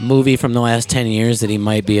movie from the last 10 years that he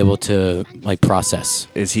might be able to like process.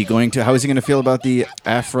 Is he going to? How is he going to feel about the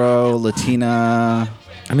Afro Latina?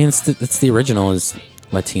 I mean, it's the original is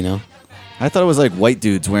Latino. I thought it was like white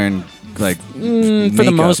dudes wearing like for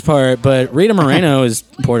the most part, but Rita Moreno is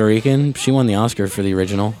Puerto Rican. She won the Oscar for the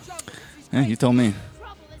original. Yeah, you told me.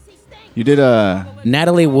 You did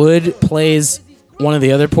Natalie Wood plays one of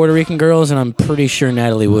the other Puerto Rican girls, and I'm pretty sure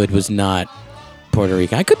Natalie Wood was not Puerto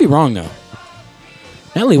Rican. I could be wrong though.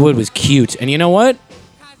 Natalie Wood was cute, and you know what?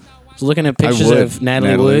 I was looking at pictures of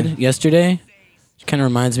Natalie Wood yesterday. She kind of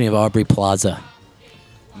reminds me of Aubrey Plaza.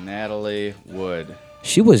 Natalie Wood.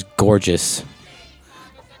 She was gorgeous.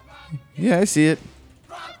 Yeah, I see it.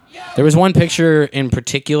 There was one picture in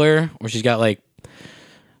particular where she's got like,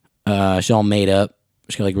 she's all made up.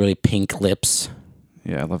 She's got like really pink lips.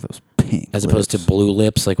 Yeah, I love those pink as opposed to blue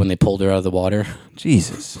lips, like when they pulled her out of the water.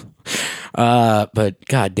 Jesus. But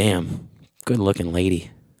goddamn, good looking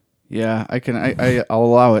lady. Yeah, I'll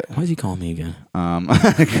allow it. Why is he calling me again?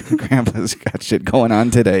 Grandpa's got shit going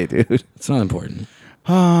on today, dude. It's not important.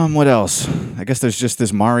 What else? I guess there's just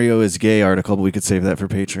this Mario is gay article, but we could save that for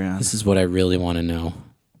Patreon. This is what I really want to know.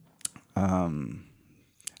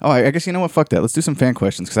 I guess you know what? Fuck that. Let's do some fan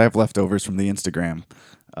questions because I have leftovers from the Instagram.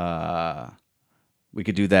 We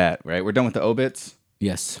could do that, right? We're done with the obits?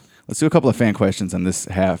 Yes. Let's do a couple of fan questions on this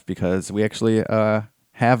half because we actually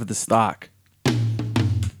have the stock.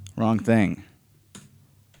 Wrong thing.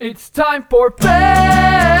 It's time for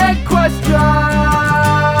fan questions.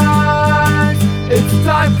 It's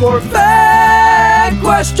time for fan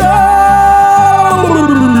questions.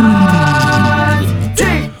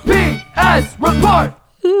 TPS report.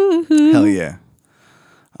 Hell yeah.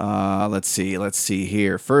 Let's see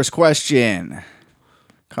here. First question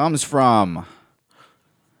comes from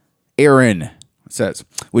Aaron. It says,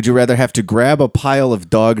 would you rather have to grab a pile of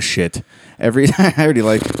dog shit every time? I already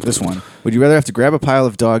like this one. Would you rather have to grab a pile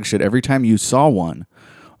of dog shit every time you saw one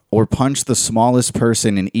or punch the smallest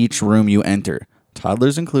person in each room you enter?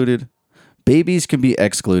 Toddlers included. Babies can be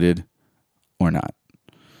excluded or not.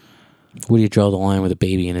 Where do you draw the line with a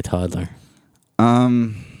baby and a toddler? I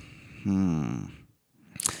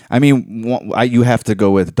mean, you have to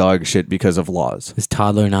go with dog shit because of laws. Is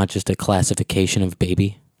toddler not just a classification of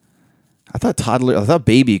baby? I thought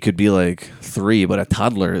baby could be like 3, but a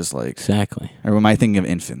toddler is like... Exactly. Or am I thinking of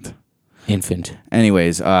infant? Infant.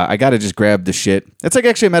 Anyways, I got to just grab the shit. It's like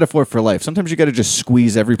actually a metaphor for life. Sometimes you got to just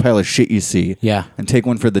squeeze every pile of shit you see. Yeah. And take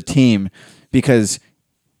one for the team because,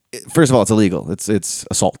 first of all, it's illegal. It's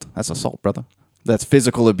assault. That's assault, brother. That's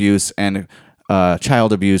physical abuse and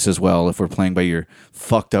child abuse as well if we're playing by your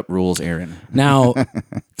fucked up rules, Aaron. Now,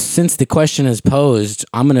 since the question is posed,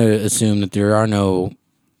 I'm going to assume that there are no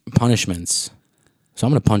punishments. So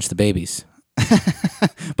I'm going to punch the babies.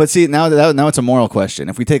 But see, now it's a moral question.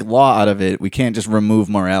 If we take law out of it, we can't just remove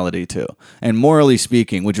morality too. And morally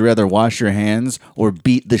speaking, would you rather wash your hands or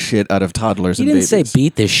beat the shit out of toddlers and babies? You didn't say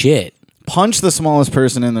beat the shit. Punch the smallest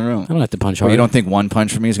person in the room. I don't have to punch Or hard. you don't think one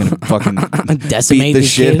punch from me is going to fucking decimate beat the this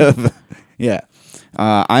shit kid? of... Yeah.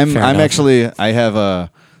 I'm enough. actually... I have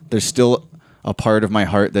there's still a part of my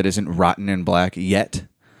heart that isn't rotten and black yet.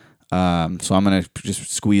 So I'm going to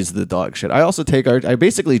just squeeze the dog shit. I also I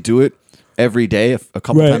basically do it every day, a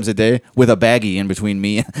couple times a day, with a baggie in between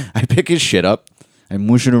me. I pick his shit up. I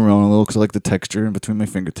mush it around a little because I like the texture in between my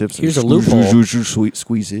fingertips. Here's a loophole.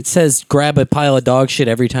 Squeeze it. It says grab a pile of dog shit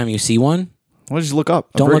every time you see one. Well, just look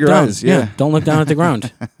up. Don't Avert look your down. eyes. Yeah. Don't look down at the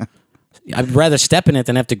ground. I'd rather step in it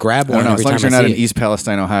than have to grab I one don't know. every As long time as you're I not see in it. East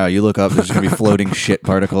Palestine, Ohio, you look up, there's going to be floating shit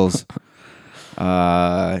particles.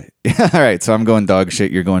 All right, so I'm going dog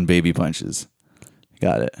shit. You're going baby punches.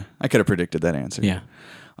 Got it. I could have predicted that answer. Yeah.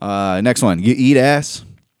 Next one. You eat ass?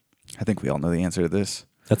 I think we all know the answer to this.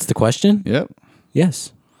 That's the question? Yep.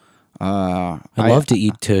 Yes. I love to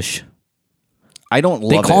eat tush. I don't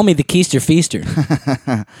love They it. call me the Keister Feaster.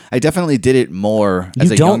 I definitely did it more as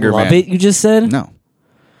You a don't younger love man. it, you just said? No.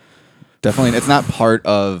 Definitely. It's not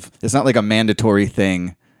it's not like a mandatory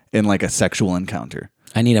thing in like a sexual encounter.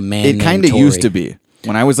 I need a man. It kind of used to be.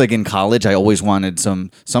 When I was like in college, I always wanted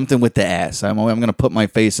something with the ass. I'm going to put my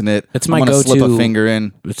face in it. It's my I'm gonna go-to. slip a finger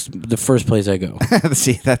in. It's the first place I go.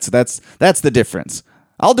 See, that's the difference.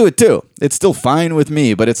 I'll do it too. It's still fine with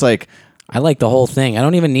me, but it's like I like the whole thing. I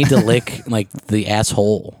don't even need to lick like the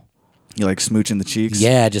asshole. You like smooching the cheeks?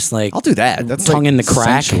 Yeah, just like I'll do that. That's tongue like in the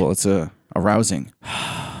crack. sensual. It's arousing.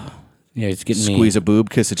 Yeah, it's getting Squeeze a boob,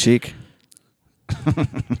 kiss a cheek.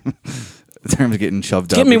 The term's getting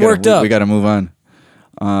shoved up. Get me worked up. We got to move on.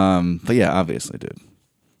 But yeah, obviously, dude.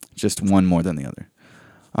 Just one more than the other.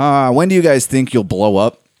 When do you guys think you'll blow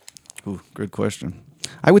up? Ooh, good question.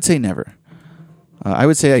 I would say never. I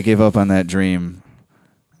would say I gave up on that dream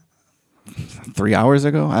 3 hours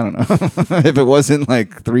ago. I don't know. If it wasn't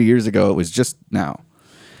like 3 years ago, it was just now.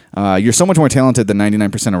 You're so much more talented than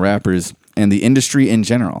 99% of rappers and the industry in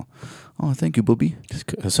general. Oh, thank you, Booby.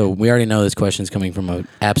 So we already know this question's coming from an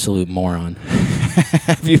absolute moron.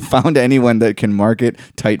 Have you found anyone that can market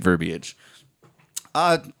tight verbiage?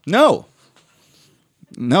 No.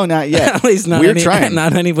 No, not yet. At least not we're trying.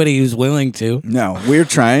 Not anybody who's willing to. No, we're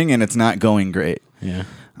trying, and it's not going great. Yeah.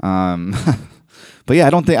 But yeah,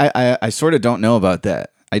 I don't think I sort of don't know about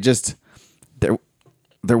that. I just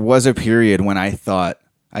there was a period when I thought,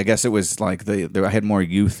 I guess it was like I had more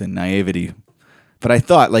youth and naivety. But I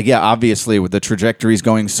thought, like, yeah, obviously, with the trajectories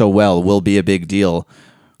going so well, will be a big deal.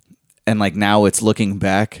 And, like, now it's looking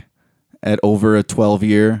back, at over a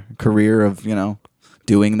 12-year career of,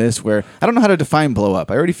 doing this, where I don't know how to define blow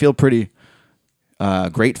up. I already feel pretty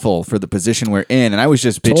grateful for the position we're in, and I was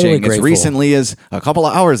just Totally bitching as grateful. recently as a couple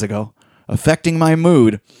of hours ago, affecting my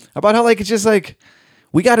mood about how it's just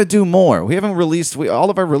we got to do more. We haven't released. All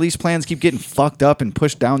of our release plans keep getting fucked up and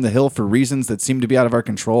pushed down the hill for reasons that seem to be out of our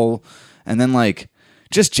control. And then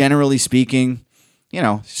just generally speaking,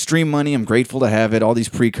 stream money. I'm grateful to have it. All these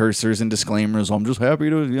precursors and disclaimers. I'm just happy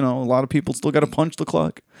to. A lot of people still got to punch the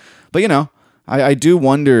clock. But I do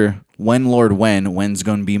wonder when's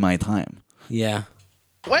going to be my time. Yeah.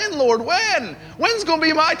 When, Lord, when? When's going to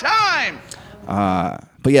be my time?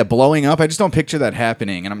 But yeah, blowing up, I just don't picture that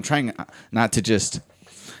happening. And I'm trying not to just,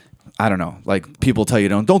 I don't know, people tell you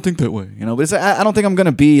don't think that way, but I don't think I'm going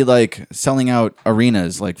to be selling out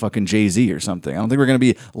arenas like fucking Jay-Z or something. I don't think we're going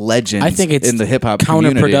to be legends I think it's in the hip hop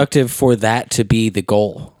counterproductive community. for that to be the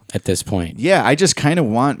goal at this point. Yeah, I just kind of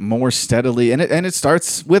want more steadily, and it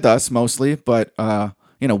starts with us mostly, but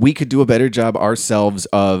we could do a better job ourselves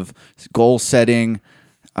of goal setting,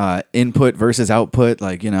 input versus output,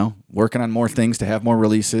 working on more things to have more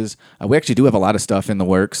releases. We actually do have a lot of stuff in the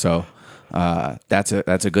works, so that's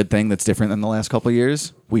a good thing. That's different than the last couple of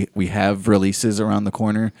years. We have releases around the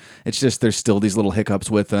corner. It's just there's still these little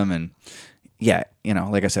hiccups with them, and yeah,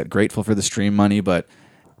 like I said, grateful for the stream money, but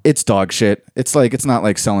it's dog shit. It's not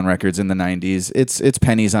like selling records in the 90s. It's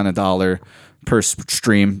pennies on a dollar per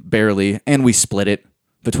stream, barely, and we split it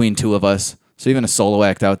between two of us. So even a solo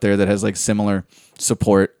act out there that has similar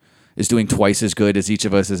support is doing twice as good as each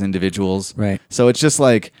of us as individuals. Right. So it's just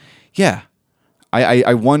yeah.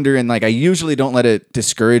 I wonder, and I usually don't let it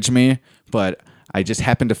discourage me, but I just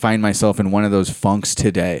happened to find myself in one of those funks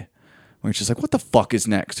today where it's just what the fuck is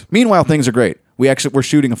next? Meanwhile, things are great. We're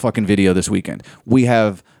shooting a fucking video this weekend. We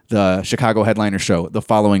have the Chicago headliner show the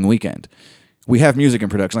following weekend. We have music in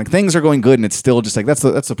production. Things are going good, and it's still just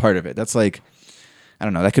that's a part of it. That's I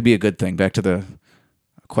don't know. That could be a good thing. Back to the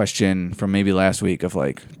question from maybe last week of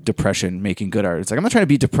depression making good art. It's I'm not trying to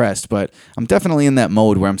be depressed, but I'm definitely in that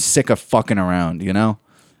mode where I'm sick of fucking around,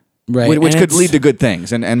 Right. Which And could lead to good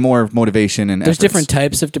things and more motivation and there's efforts. different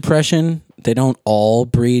types of depression. They don't all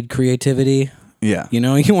breed creativity. Yeah. You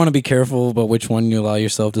want to be careful about which one you allow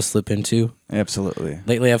yourself to slip into. Absolutely.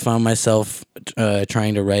 Lately, I found myself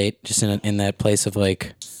trying to write just in that place of I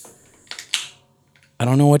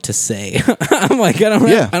don't know what to say. I'm I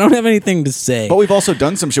don't have anything to say. But we've also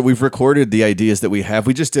done some shit. We've recorded the ideas that we have.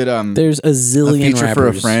 We just did there's a zillion feature rappers for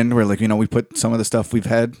a friend where we put some of the stuff we've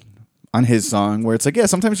had on his song where it's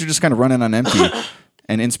sometimes you're just kind of running on empty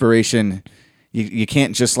and inspiration you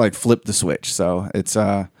can't just flip the switch. So it's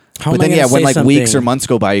but then when weeks or months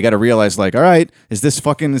go by, you got to realize all right, is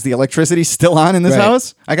the electricity still on in this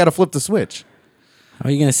house? I got to flip the switch. How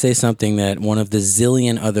are you going to say something that one of the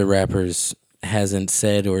zillion other rappers hasn't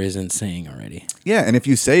said or isn't saying already? Yeah, and if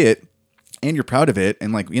you say it and you're proud of it,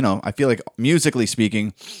 and I feel musically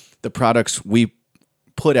speaking, the products we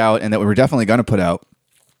put out and that we were definitely going to put out,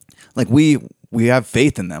 we have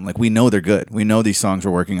faith in them. We know they're good. We know these songs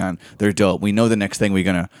we're working on, they're dope. We know the next thing we're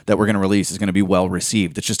gonna release is gonna be well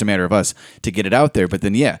received. It's just a matter of us to get it out there. But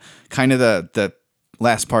then kind of the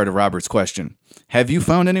last part of Robert's question. Have you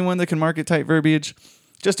found anyone that can market tight verbiage?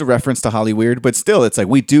 Just a reference to Hollyweird, but still it's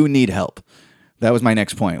we do need help. That was my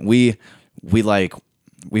next point. We've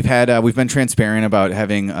been transparent about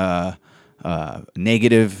having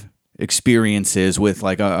negative experiences with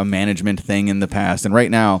a management thing in the past, and right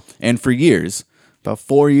now, and for years, about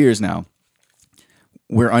 4 years now,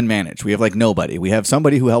 we're unmanaged. We have nobody. We have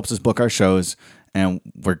somebody who helps us book our shows, and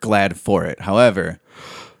we're glad for it. However,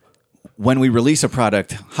 when we release a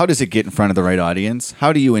product, how does it get in front of the right audience?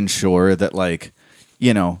 How do you ensure that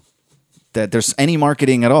that there's any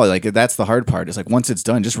marketing at all? That's the hard part. It's once it's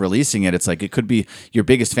done, just releasing it, it's it could be your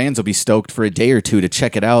biggest fans will be stoked for a day or two to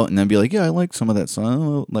check it out and then be yeah, I like some of that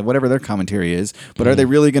song, whatever their commentary is. But are they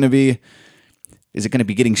really going to be, is it going to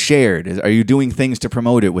be getting shared? Are you doing things to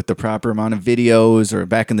promote it with the proper amount of videos? Or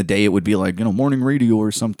back in the day, it would be morning radio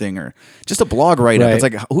or something, or just a blog write-up.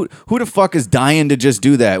 Right. It's who the fuck is dying to just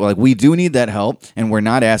do that? We do need that help, and we're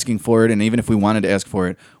not asking for it. And even if we wanted to ask for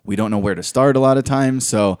it, we don't know where to start a lot of times.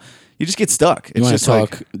 So you just get stuck. You want to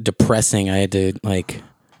talk depressing? I had to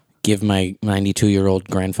give my 92-year-old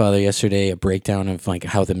grandfather yesterday a breakdown of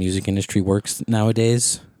how the music industry works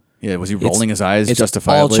nowadays. Yeah, was he rolling his eyes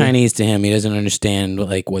justifiably? It's all Chinese to him. He doesn't understand what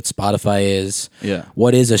Spotify is. Yeah.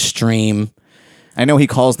 What is a stream? I know he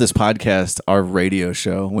calls this podcast our radio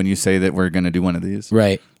show when you say that we're going to do one of these.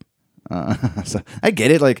 Right. So I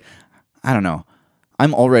get it. I don't know.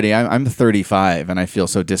 I'm 35 and I feel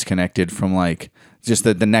so disconnected from like just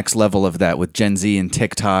the next level of that with Gen Z and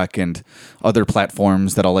TikTok and other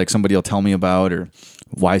platforms that somebody will tell me about, or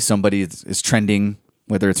why somebody is trending,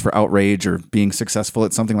 whether it's for outrage or being successful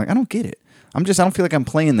at something. Like, I don't get it. I don't feel like I'm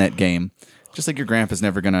playing that game. Just like your grandpa's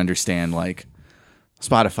never going to understand like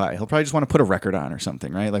Spotify. He'll probably just want to put a record on or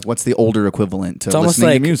something, right? Like, what's the older equivalent to It's almost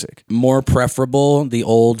listening like to music? more preferable the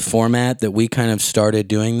old format that we kind of started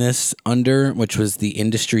doing this under, which was the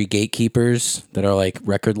industry gatekeepers that are like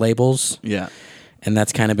record labels. Yeah. And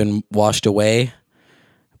that's kind of been washed away.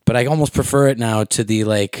 But I almost prefer it now to the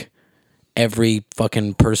like every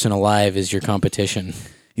fucking person alive is your competition.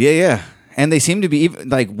 Yeah. And they seem to be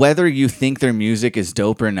like, whether you think their music is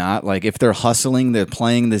dope or not, like if they're hustling, they're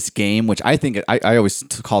playing this game, which I think I always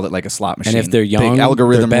call it like a slot machine. And if they're young, big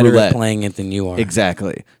algorithm they're better roulette. at playing it than you are.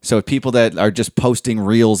 Exactly. So people that are just posting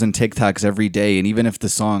reels and TikToks every day, and even if the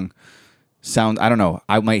song sounds, I don't know,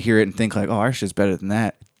 I might hear it and think like, oh, our shit's better than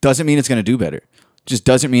that. Doesn't mean it's going to do better. Just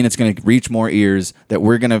doesn't mean it's going to reach more ears. That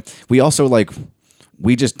we also like.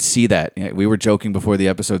 We just see that. We were joking before the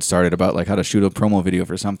episode started about like how to shoot a promo video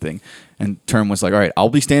for something. And Term was like, all right, I'll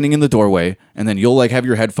be standing in the doorway and then you'll like have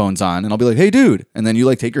your headphones on and I'll be like, hey dude. And then you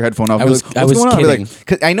like take your headphone off. I was What's going on? kidding.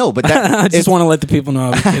 Like, I know, but that, I just want to let the people know I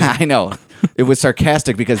was kidding. I know. It was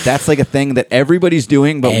sarcastic because that's like a thing that everybody's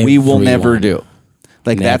doing, but we will never do.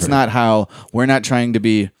 Like that's not how, we're not trying to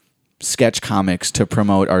be sketch comics to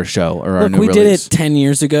promote our show or our new release. We did it 10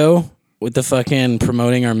 years ago. With the fucking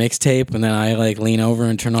promoting our mixtape, and then I like lean over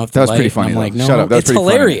and turn off the light. That was pretty funny. I'm like, no, shut up. That was it's pretty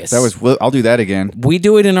hilarious. Funny. I'll do that again. We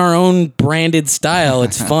do it in our own branded style.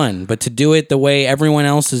 It's fun, but to do it the way everyone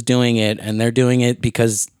else is doing it, and they're doing it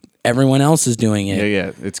because everyone else is doing it.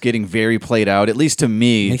 Yeah. It's getting very played out, at least to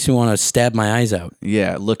me. Makes me want to stab my eyes out.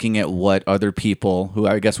 Yeah, looking at what other people, who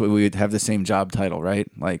I guess we would have the same job title, right?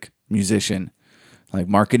 Like musician. Like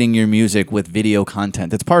marketing your music with video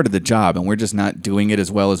content. That's part of the job, and we're just not doing it as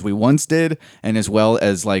well as we once did, and as well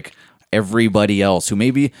as like everybody else who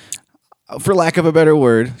maybe, for lack of a better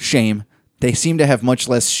word, shame. They seem to have much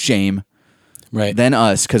less shame than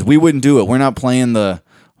us, because we wouldn't do it. We're not playing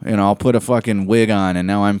I'll put a fucking wig on, and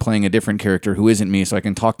now I'm playing a different character who isn't me, so I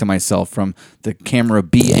can talk to myself from the camera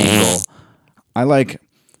B angle.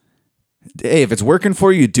 Hey, if it's working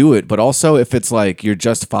for you, do it. But also, if it's like you're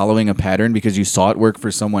just following a pattern because you saw it work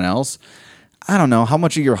for someone else, I don't know how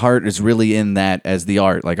much of your heart is really in that as the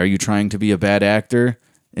art. Like, are you trying to be a bad actor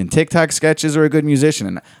in TikTok sketches or a good musician?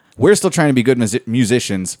 And we're still trying to be good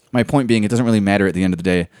musicians. My point being, it doesn't really matter at the end of the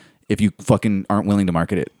day if you fucking aren't willing to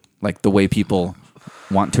market it like the way people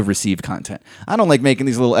want to receive content. I don't like making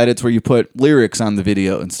these little edits where you put lyrics on the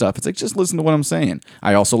video and stuff. It's like, just listen to what I'm saying.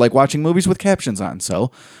 I also like watching movies with captions on,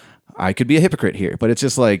 so I could be a hypocrite here, but it's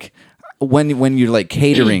just like when you're like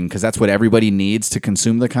catering, because that's what everybody needs to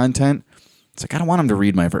consume the content. It's like, I don't want them to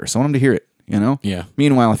read my verse. I want them to hear it, you know? Yeah.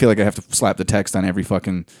 Meanwhile, I feel like I have to slap the text on every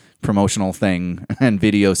fucking promotional thing and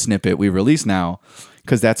video snippet we release now,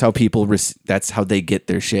 because that's how people, that's how they get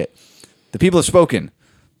their shit. The people have spoken.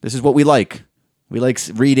 This is what we like. We like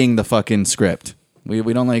reading the fucking script. We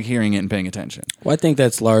don't like hearing it and paying attention. Well, I think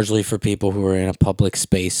that's largely for people who are in a public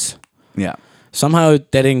space. Yeah. Somehow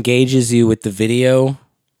that engages you with the video,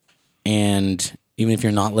 and even if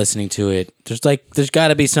you're not listening to it, there's got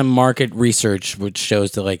to be some market research which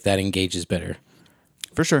shows that that engages better.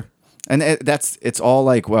 For sure. And it's all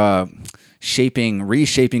like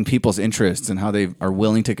reshaping people's interests and how they are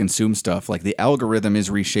willing to consume stuff. Like the algorithm is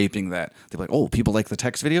reshaping that. They're like, oh, people like the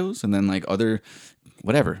text videos, and then like other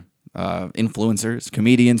whatever influencers,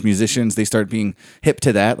 comedians, musicians, they start being hip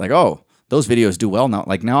to that. Like, oh, those videos do well now.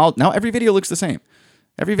 Like now every video looks the same.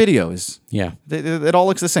 Every video is it all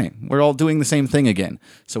looks the same. We're all doing the same thing again.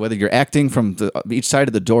 So whether you're acting from each side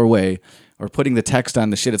of the doorway or putting the text on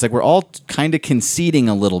the shit, it's like we're all kind of conceding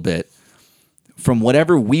a little bit from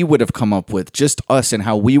whatever we would have come up with, just us and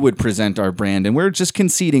how we would present our brand, and we're just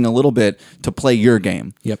conceding a little bit to play your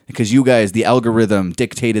game. Yep. Because you guys, the algorithm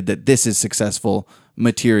dictated that this is successful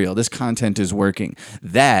material. This content is working.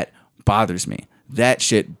 That bothers me. That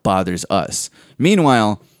shit bothers us.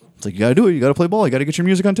 Meanwhile, it's like, you gotta do it. You gotta play ball. You gotta get your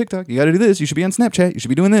music on TikTok. You gotta do this. You should be on Snapchat. You should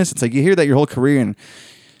be doing this. It's like you hear that your whole career, and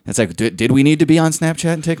it's like, did we need to be on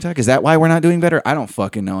Snapchat and TikTok? Is that why we're not doing better? I don't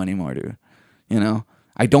fucking know anymore, dude. You know?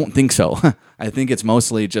 I don't think so. I think it's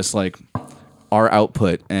mostly just like our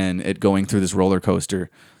output and it going through this roller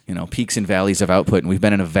coaster, peaks and valleys of output, and we've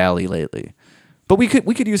been in a valley lately. But we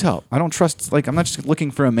could use help. I don't trust, I'm not just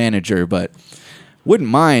looking for a manager, but wouldn't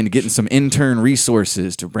mind getting some intern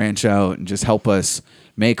resources to branch out and just help us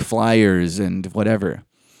make flyers and whatever.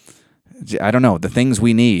 I don't know, the things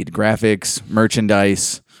we need, graphics,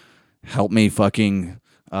 merchandise, help me fucking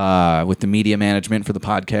with the media management for the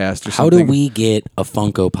podcast or How something. do we get a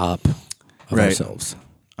Funko Pop of Right. ourselves?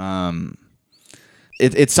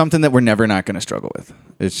 It's something that we're never not going to struggle with.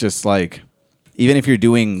 It's just like, even if you're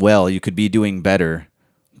doing well, you could be doing better,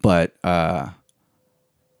 but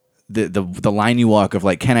the line you walk of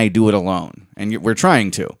like, can I do it alone? And we're trying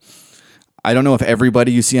to. I don't know if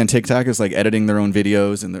everybody you see on TikTok is like editing their own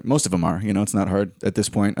videos, and most of them are. You know, it's not hard at this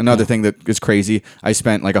point. Another thing that is crazy, I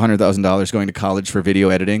spent like $100,000 going to college for video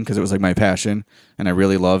editing because it was like my passion, and I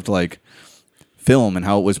really loved like film and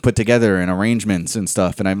how it was put together and arrangements and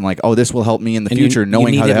stuff. And I'm like, oh, this will help me in the future,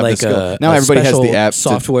 knowing how to have like the skill. Now everybody has the app,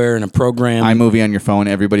 software, and a program. iMovie on your phone.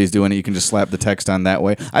 Everybody's doing it. You can just slap the text on that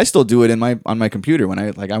way. I still do it on my computer when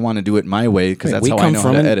I want to do it my way because that's how I know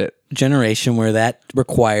how to edit. Generation where that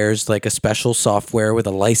requires like a special software with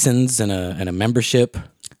a license and a membership.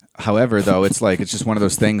 However, though, it's just one of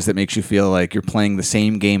those things that makes you feel like you're playing the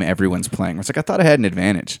same game everyone's playing. It's like, I thought I had an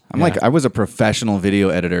advantage. I was a professional video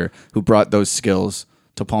editor who brought those skills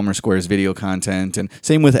to Palmer Square's video content, and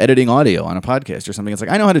same with editing audio on a podcast or something. It's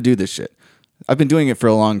like, I know how to do this shit. I've been doing it for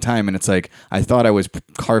a long time, and it's like, I thought I was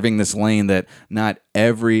carving this lane that not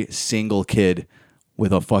every single kid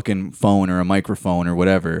with a fucking phone or a microphone or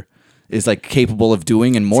whatever is like capable of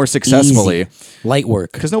doing, and more successfully. Easy. Light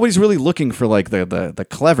work. Because nobody's really looking for like the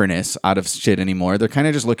cleverness out of shit anymore. They're kind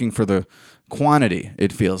of just looking for the quantity,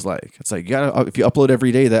 it feels like. It's like, if you upload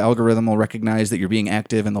every day, the algorithm will recognize that you're being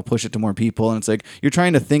active and they'll push it to more people. And it's like, you're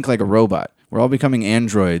trying to think like a robot. We're all becoming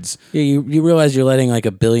androids. Yeah, you realize you're letting like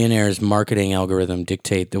a billionaire's marketing algorithm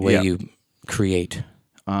dictate the way you create.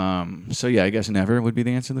 So yeah, I guess never would be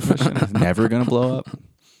the answer to the question. It's never going to blow up.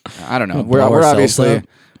 I don't know. Blow We're ourselves obviously... up.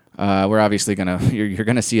 We're obviously you're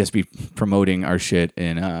gonna see us be promoting our shit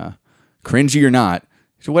in cringy or not,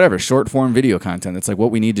 whatever, short form video content. That's like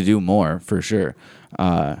what we need to do more for sure.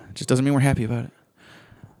 Just doesn't mean we're happy about it,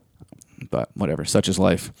 but whatever. Such is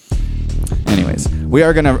life. Anyways,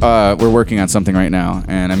 we're working on something right now,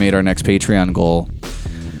 and I made our next Patreon goal.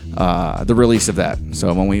 The release of that.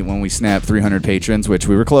 So when we snap 300 patrons, which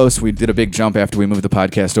we were close, we did a big jump after we moved the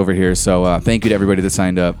podcast over here. So thank you to everybody that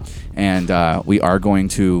signed up, and we are going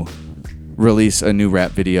to release a new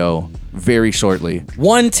rap video very shortly.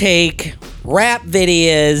 One take rap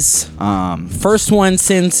videos. First one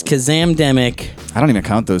since Kazamdemic. I don't even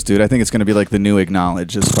count those, dude. I think it's going to be like the new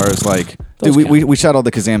Acknowledge as far as like, dude, we shot all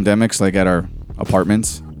the Kazamdemics like at our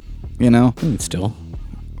apartments, you know? Still.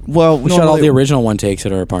 Well, we shot all the original one takes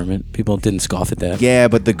at our apartment. People didn't scoff at that. Yeah,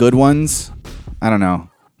 but the good ones, I don't know.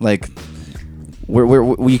 Like,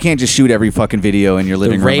 you can't just shoot every fucking video in your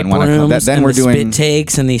living room and want to come. Then we're doing spit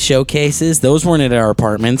takes and these showcases. Those weren't at our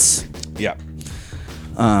apartments. Yeah.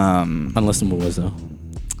 Unlistenable was though.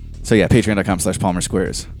 So yeah, patreon.com/Palmer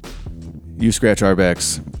Squares. You scratch our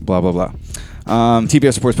backs. Blah blah blah.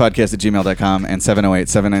 tpsreportspodcast@gmail.com and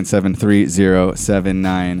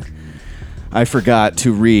 708-797-3079. I forgot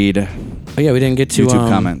to read. Oh yeah, we didn't get to YouTube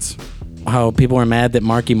comments. How people were mad that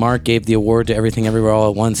Marky Mark gave the award to Everything Everywhere All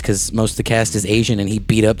at Once because most of the cast is Asian, and he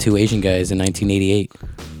beat up 2 Asian guys in 1988.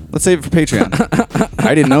 Let's save it for Patreon.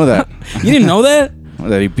 I didn't know that. You didn't know that?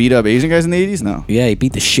 That he beat up Asian guys in the 80s? No. Yeah, he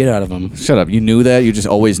beat the shit out of them. Shut up. You knew that? You just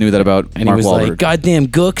always knew that about and Mark he was Wahlberg. like, goddamn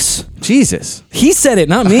gooks. Jesus. He said it,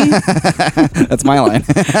 not me. That's my line.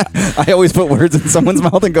 I always put words in someone's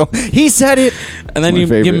mouth and go, he said it. And then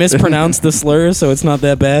you mispronounce the slur, so it's not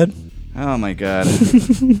that bad. Oh, my God.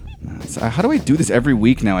 How do I do this every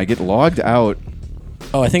week now? I get logged out.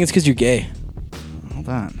 Oh, I think it's because you're gay. Hold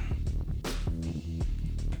on.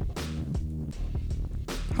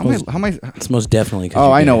 How am I? It's most definitely.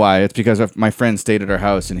 Oh, I know why. It's because my friend stayed at our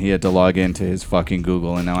house and he had to log into his fucking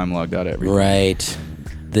Google, and now I'm logged out every. Right.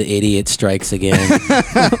 The idiot strikes again.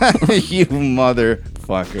 You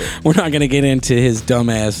motherfucker. We're not gonna get into his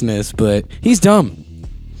dumbassness, but he's dumb.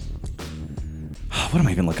 What am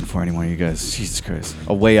I even looking for anymore, you guys? Jesus Christ.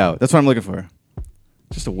 A way out. That's what I'm looking for.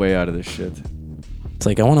 Just a way out of this shit. It's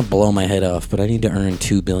like I want to blow my head off, but I need to earn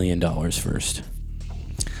 $2 billion first.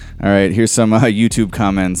 All right, here's some YouTube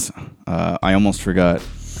comments. I almost forgot.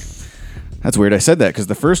 That's weird I said that because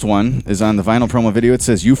the first one is on the vinyl promo video. It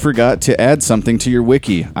says, you forgot to add something to your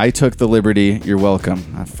wiki. I took the liberty. You're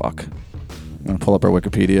welcome. Ah, fuck. You want to pull up our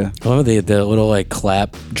Wikipedia? Oh, the little like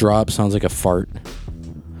clap drop sounds like a fart.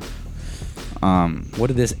 What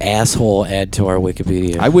did this asshole add to our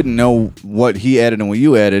Wikipedia? I wouldn't know what he added and what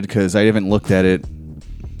you added because I haven't looked at it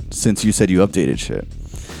since you said you updated shit.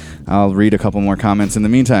 I'll read a couple more comments in the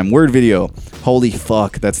meantime. Word video. Holy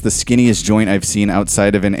fuck, that's the skinniest joint I've seen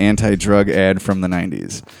outside of an anti-drug ad from the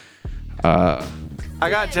 90s. I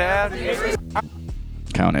got tabs.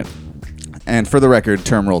 Count it. And for the record,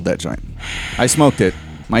 Term rolled that joint. I smoked it.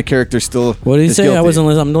 My character still. What did he is say? guilty. I wasn't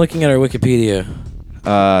listening. I'm looking at our Wikipedia.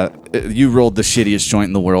 You rolled the shittiest joint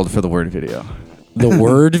in the world for the word video. The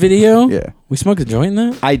word video? Yeah. We smoked a joint in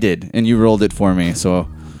that? I did, and you rolled it for me, so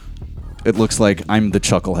it looks like I'm the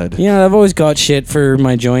chucklehead. Yeah, I've always got shit for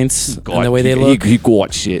my joints and the way they look. He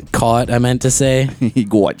got shit. Caught, I meant to say. He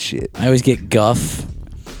got shit. I always get guff.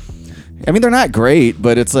 I mean, they're not great,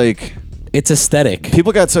 but it's like... It's aesthetic.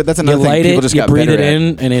 People got... So that's You another thing light people it, just you got breathe better it at.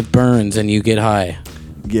 in, and it burns, and you get high.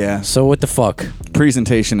 Yeah. So what the fuck?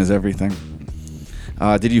 Presentation is everything.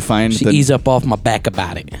 Did you find... She ease up off my back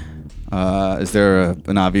about it. Is there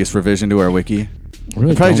an obvious revision to our wiki?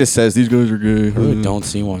 Really it probably don't- just says, these guys are gay. I really don't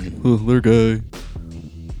see one. They're gay.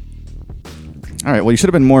 All right, well, you should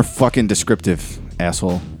have been more fucking descriptive,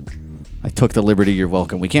 asshole. I took the liberty, you're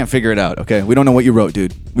welcome. We can't figure it out, okay? We don't know what you wrote,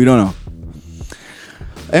 dude. We don't know.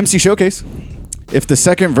 MC Showcase. If the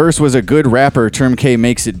second verse was a good rapper, Term K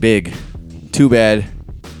makes it big. Too bad.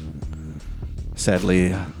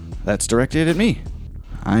 Sadly, that's directed at me.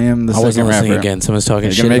 I am the I second wasn't listening rapper. again. Someone's talking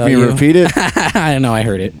You're shit gonna make about me you. repeat it? I know, I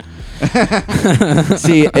heard it.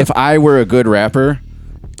 See, if I were a good rapper,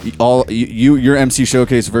 your MC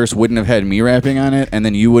Showcase verse wouldn't have had me rapping on it, and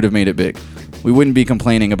then you would have made it big. We wouldn't be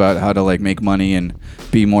complaining about how to like make money and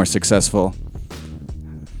be more successful.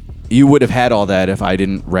 You would have had all that if I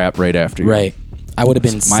didn't rap right after you. Right. I would have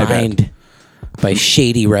been My bad. signed by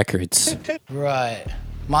Shady Records. Right.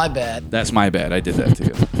 My bad. That's my bad. I did that to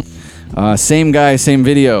you. Same guy, same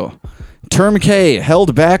video. Term K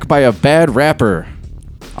held back by a bad rapper.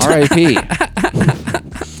 R.I.P.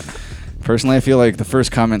 Personally, I feel like the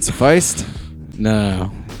first comment sufficed.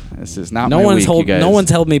 No. This is not No my one's week, you guys. no one's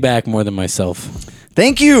held me back more than myself.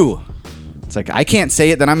 Thank you. It's like, I can't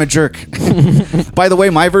say it, then I'm a jerk. By the way,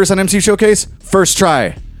 my verse on MC Showcase, first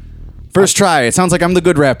try. First try. It sounds like I'm the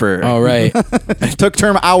good rapper. All right. It took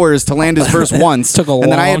Term hours to land his verse once. Took a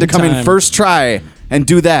and then I had to long come in time. first try and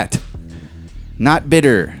do that. Not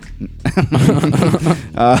bitter.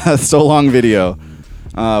 So long video.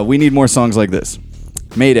 We need more songs like this.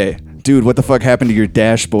 Mayday. Dude, what the fuck happened to your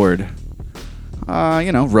dashboard?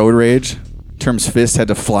 Road rage. Term's fist had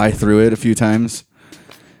to fly through it a few times.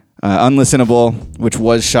 Unlistenable, which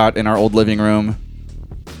was shot in our old living room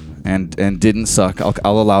and didn't suck.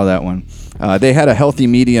 I'll allow that one. They had a healthy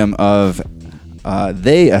medium of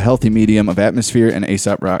Atmosphere and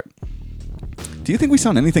A$AP Rock. Do you think we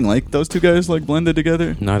sound anything like those two guys, like blended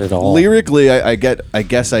together? Not at all. Lyrically, I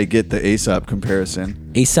guess I get the A$AP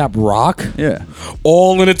comparison. A$AP Rock? Yeah.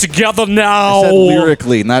 All in it together now. I said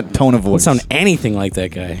lyrically, not tone of voice. Doesn't sound anything like that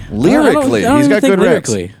guy. Lyrically, I don't he's even got think good raps.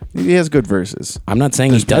 lyrically. He has good verses. I'm not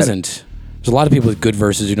saying he doesn't. There's a lot of people with good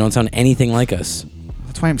verses who don't sound anything like us.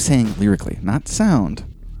 That's why I'm saying lyrically, not sound.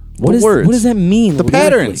 What words. does that mean? The lyrically?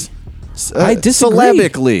 patterns. I disagree.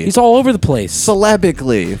 Syllabically. He's all over the place.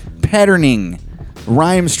 Syllabically. Patterning.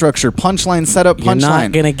 Rhyme structure. Punchline setup. You're not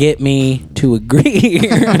Punchline. gonna get me to agree.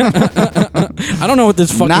 I don't know what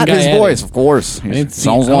this fucking Not guy his added. voice, of course. I didn't see,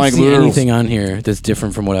 Sounds I don't like see lyrics. anything on here that's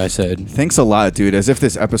different from what I said. Thanks a lot, dude. As if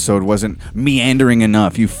this episode wasn't meandering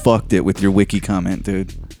enough. You fucked it with your wiki comment,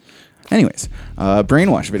 dude. Anyways,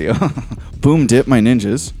 brainwash video. Boom dip my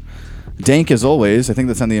ninjas. Dank as always. I think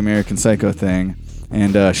that's on the American Psycho thing.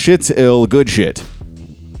 And shit's ill, good shit.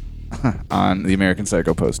 On the American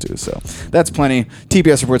Psycho post too. So that's plenty.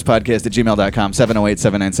 TPS Reports Podcast at gmail.com,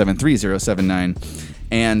 708-797-3079.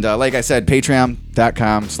 And like I said,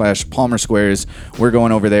 patreon.com/Palmer Squares. We're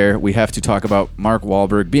going over there. We have to talk about Mark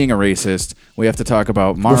Wahlberg being a racist. We have to talk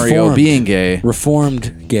about Mario Reformed. being gay.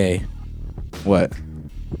 Reformed gay. What?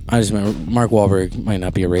 I just meant Mark Wahlberg might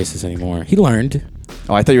not be a racist anymore. He learned.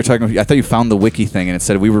 Oh, I thought you found the wiki thing and it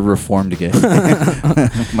said we were reformed gay.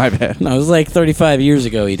 My bad. No, it was like 35 years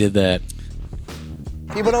ago he did that.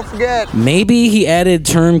 People don't forget. Maybe he added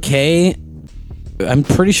term K. I'm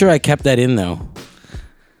pretty sure I kept that in though.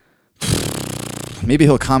 Maybe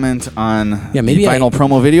he'll comment on maybe the final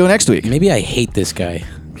promo video next week. Maybe I hate this guy.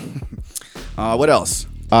 What else?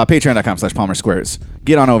 Patreon.com/Palmer Squares.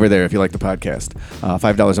 Get on over there if you like the podcast.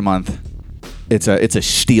 $5 a month. It's a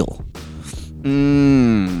steal.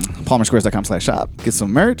 PalmerSquares.com/shop. Get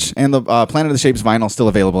some merch. And the Planet of the Shapes vinyl still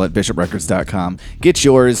available at BishopRecords.com. Get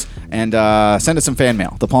yours and send us some fan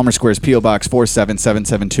mail. The Palmer Squares P.O. Box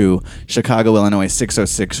 47772, Chicago, Illinois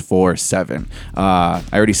 60647. I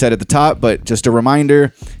already said at the top, but just a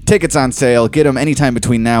reminder, tickets on sale. Get them anytime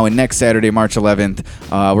between now and next Saturday, March 11th.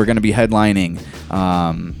 We're going to be headlining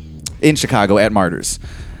in Chicago at Martyrs.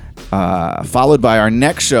 Followed by our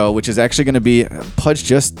next show, which is actually going to be, Pudge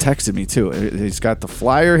just texted me too. He's got the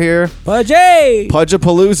flyer here.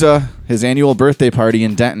 Pudge-a-Palooza, his annual birthday party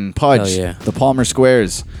in Denton. Pudge, the Palmer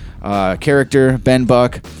Squares. Character, Ben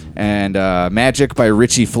Buck, and Magic by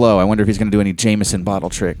Richie Flo. I wonder if he's going to do any Jameson bottle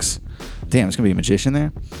tricks. Damn, it's going to be a magician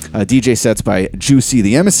there. DJ sets by Juicy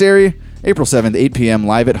the Emissary. April 7th, 8 p.m.,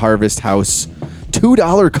 live at Harvest House.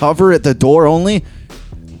 $2 cover at the door only.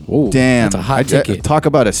 Ooh, damn. that's a hot ticket. Talk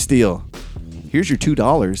about a steal. Here's your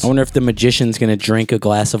 $2. I wonder if the magician's going to drink a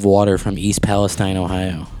glass of water from East Palestine,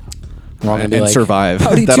 Ohio. And survive.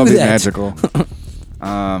 That'll be magical.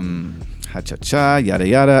 Ha-cha-cha, yada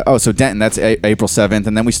yada. Oh, so Denton, that's April 7th.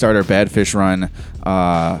 And then we start our Badfish run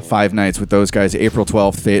 5 nights with those guys. April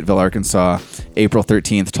 12th, Fayetteville, Arkansas. April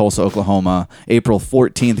 13th, Tulsa, Oklahoma. April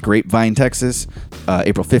 14th, Grapevine, Texas.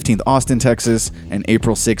 April 15th, Austin, Texas. And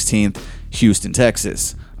April 16th, Houston,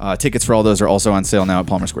 Texas. Tickets for all those are also on sale now at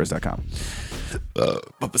palmersquares.com.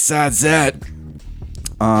 But besides that,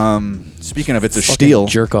 speaking of, it's a steal.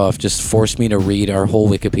 Jerk off just forced me to read our whole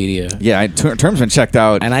Wikipedia. Yeah, terms been checked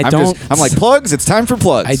out, and I'm like, plugs. It's time for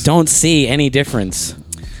plugs. I don't see any difference.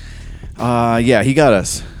 Yeah, he got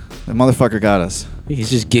us. The motherfucker got us. He's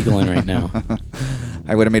just giggling right now.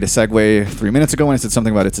 I would have made a segue 3 minutes ago when I said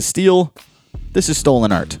something about it's a steal. This is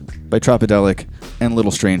Stolen Art by Tropidelic and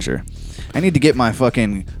Little Stranger. I need to get my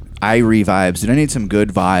fucking Irie vibes, dude. I need some good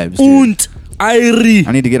vibes, dude. Und Irie.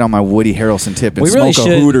 I need to get on my Woody Harrelson tip and really smoke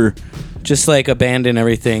a hooter. Just like abandon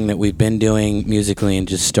everything that we've been doing musically and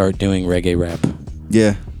just start doing reggae rap.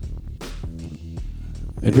 Yeah.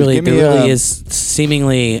 It really is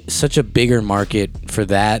seemingly such a bigger market for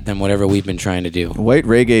that than whatever we've been trying to do. White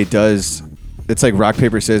reggae does. It's like rock,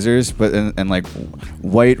 paper, scissors, but and like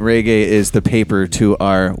white reggae is the paper to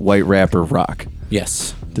our white rapper rock.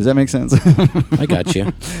 Yes. Does that make sense? I got you.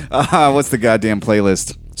 What's the goddamn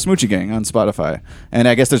playlist? Smoochie Gang on Spotify. And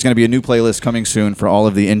I guess there's going to be a new playlist coming soon for all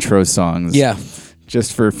of the intro songs. Yeah.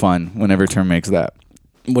 Just for fun, whenever Term makes that.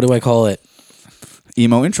 What do I call it?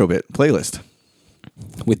 Emo intro bit playlist.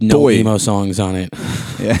 With no emo songs on it.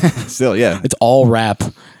 Yeah, still, yeah. It's all rap.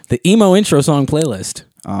 The emo intro song playlist.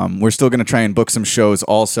 We're still going to try and book some shows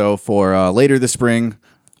also for later this spring.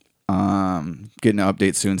 Getting an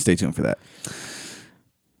update soon. Stay tuned for that.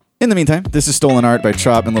 In the meantime, this is Stolen Art by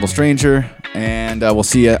Trop and Little Stranger, and we'll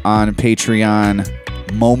see you on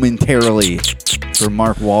Patreon momentarily for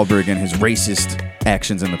Mark Wahlberg and his racist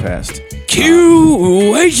actions in the past.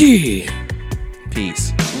 QAG.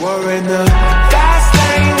 Peace. We're in the fast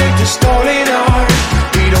lane with the stolen art.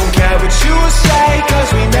 We don't care what you say,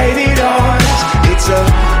 cause we made it ours. It's a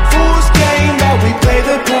fool's game, but we play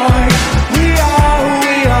the part. We are who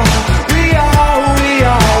we are, we are who we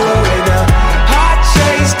are. We're in a hot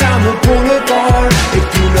chase down the boulevard.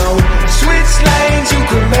 If you know switch lanes, you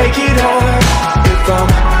can make it hard.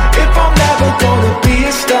 If I'm never gonna be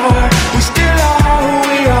a star, we still are who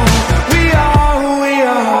we are, we are who we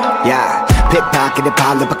are. Yeah. Pickpocket and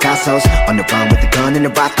Pablo Picasso's on the run with the gun in the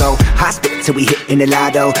Rocco. High spit till we hit in the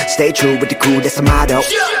lotto. Stay true with the crew, that's a motto.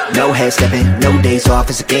 No head stepping, no days off,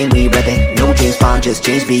 it's a game we reppin'. No James Bond, just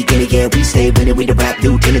James B. Guinea, yeah, we stay winning with the rap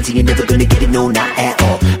lieutenant. You're never gonna get it, no, not at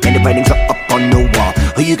all. Man, the writings are up on the wall.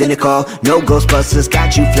 Who you gonna call? No Ghostbusters,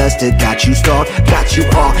 got you flustered, got you stalled, got you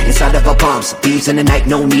all inside of our palms. Thieves in the night,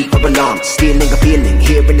 no need for alarm. Stealing a feeling,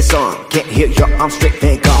 hearing the song. Can't hear your arms straight,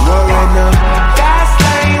 thank God. We're in the fast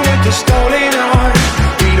lane with the stolen art.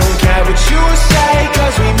 We don't care what you say,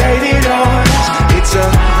 cause we made it ours. It's a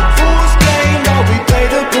fool's game, but we play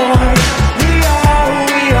the part. We are who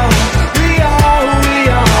we are, we are who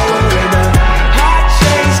we are. We're in a hot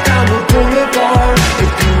chase down the boulevard.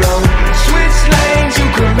 If you don't switch lanes, you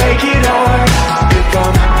can make it hard.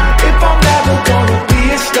 If I'm never gonna be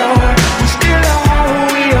a star, we still are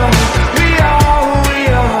who we are, we are who we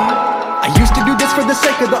are. I used to do this for the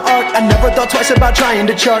sake of the art. I never thought twice about trying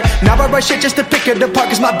to chart. Now I write shit just to pick it apart,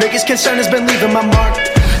 cause my biggest concern has been leaving my mark.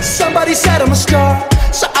 Somebody said I'm a star,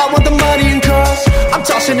 so I want the money and cars. I'm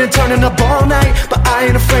tossing and turning up all night, but I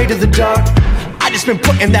ain't afraid of the dark. I just been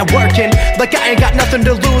putting that work in, like I ain't got nothing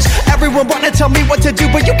to lose. Everyone wanna tell me what to do,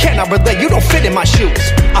 but you cannot relate, you don't fit in my shoes.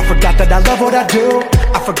 I forgot that I love what I do,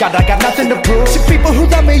 I forgot I got nothing to prove. To people who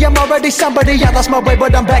love me, I'm already somebody. I lost my way,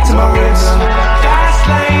 but I'm back to my roots. Fast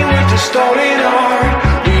lane with the stolen art.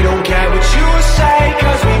 We don't care what you say,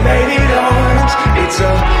 cause we made it ours. It's a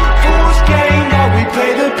fool's game, but we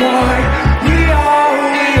play the part. We are who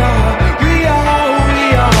we are, we are who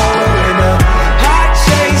we are. We're in a hot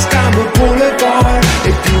chase down the boulevard.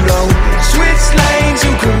 If you know switch lanes,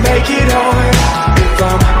 you can make it hard. If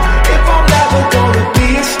I'm never gonna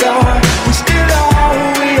be a star, we still are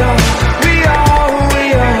who we are, we are who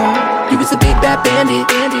we are.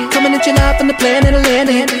 bandit. Coming at your life on the planet of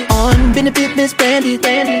landing. On benefit misbranded.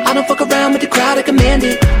 I don't fuck around with the crowd, I command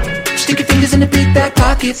it. Stick your fingers in the big back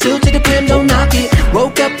pocket. Filled to the brim, don't knock it.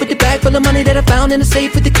 Woke up with the bag full of money that I found in the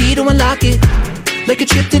safe with the key to unlock it. Like a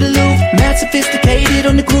trip to the Louvre, mad sophisticated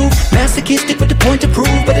on the groove. Masochistic with the point to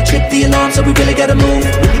prove, but I tripped the alarm, so we really gotta move.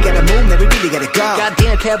 Really gotta move, man, we really gotta go.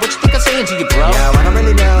 Goddamn, Kev, what you think I'm saying to you, bro? Yo, I don't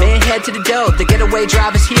really know. Man, head to the dough, the getaway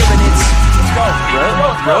driver's here and it's... Let's go,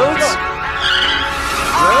 Roads?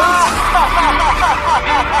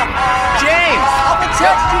 James, I'm gonna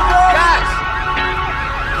text you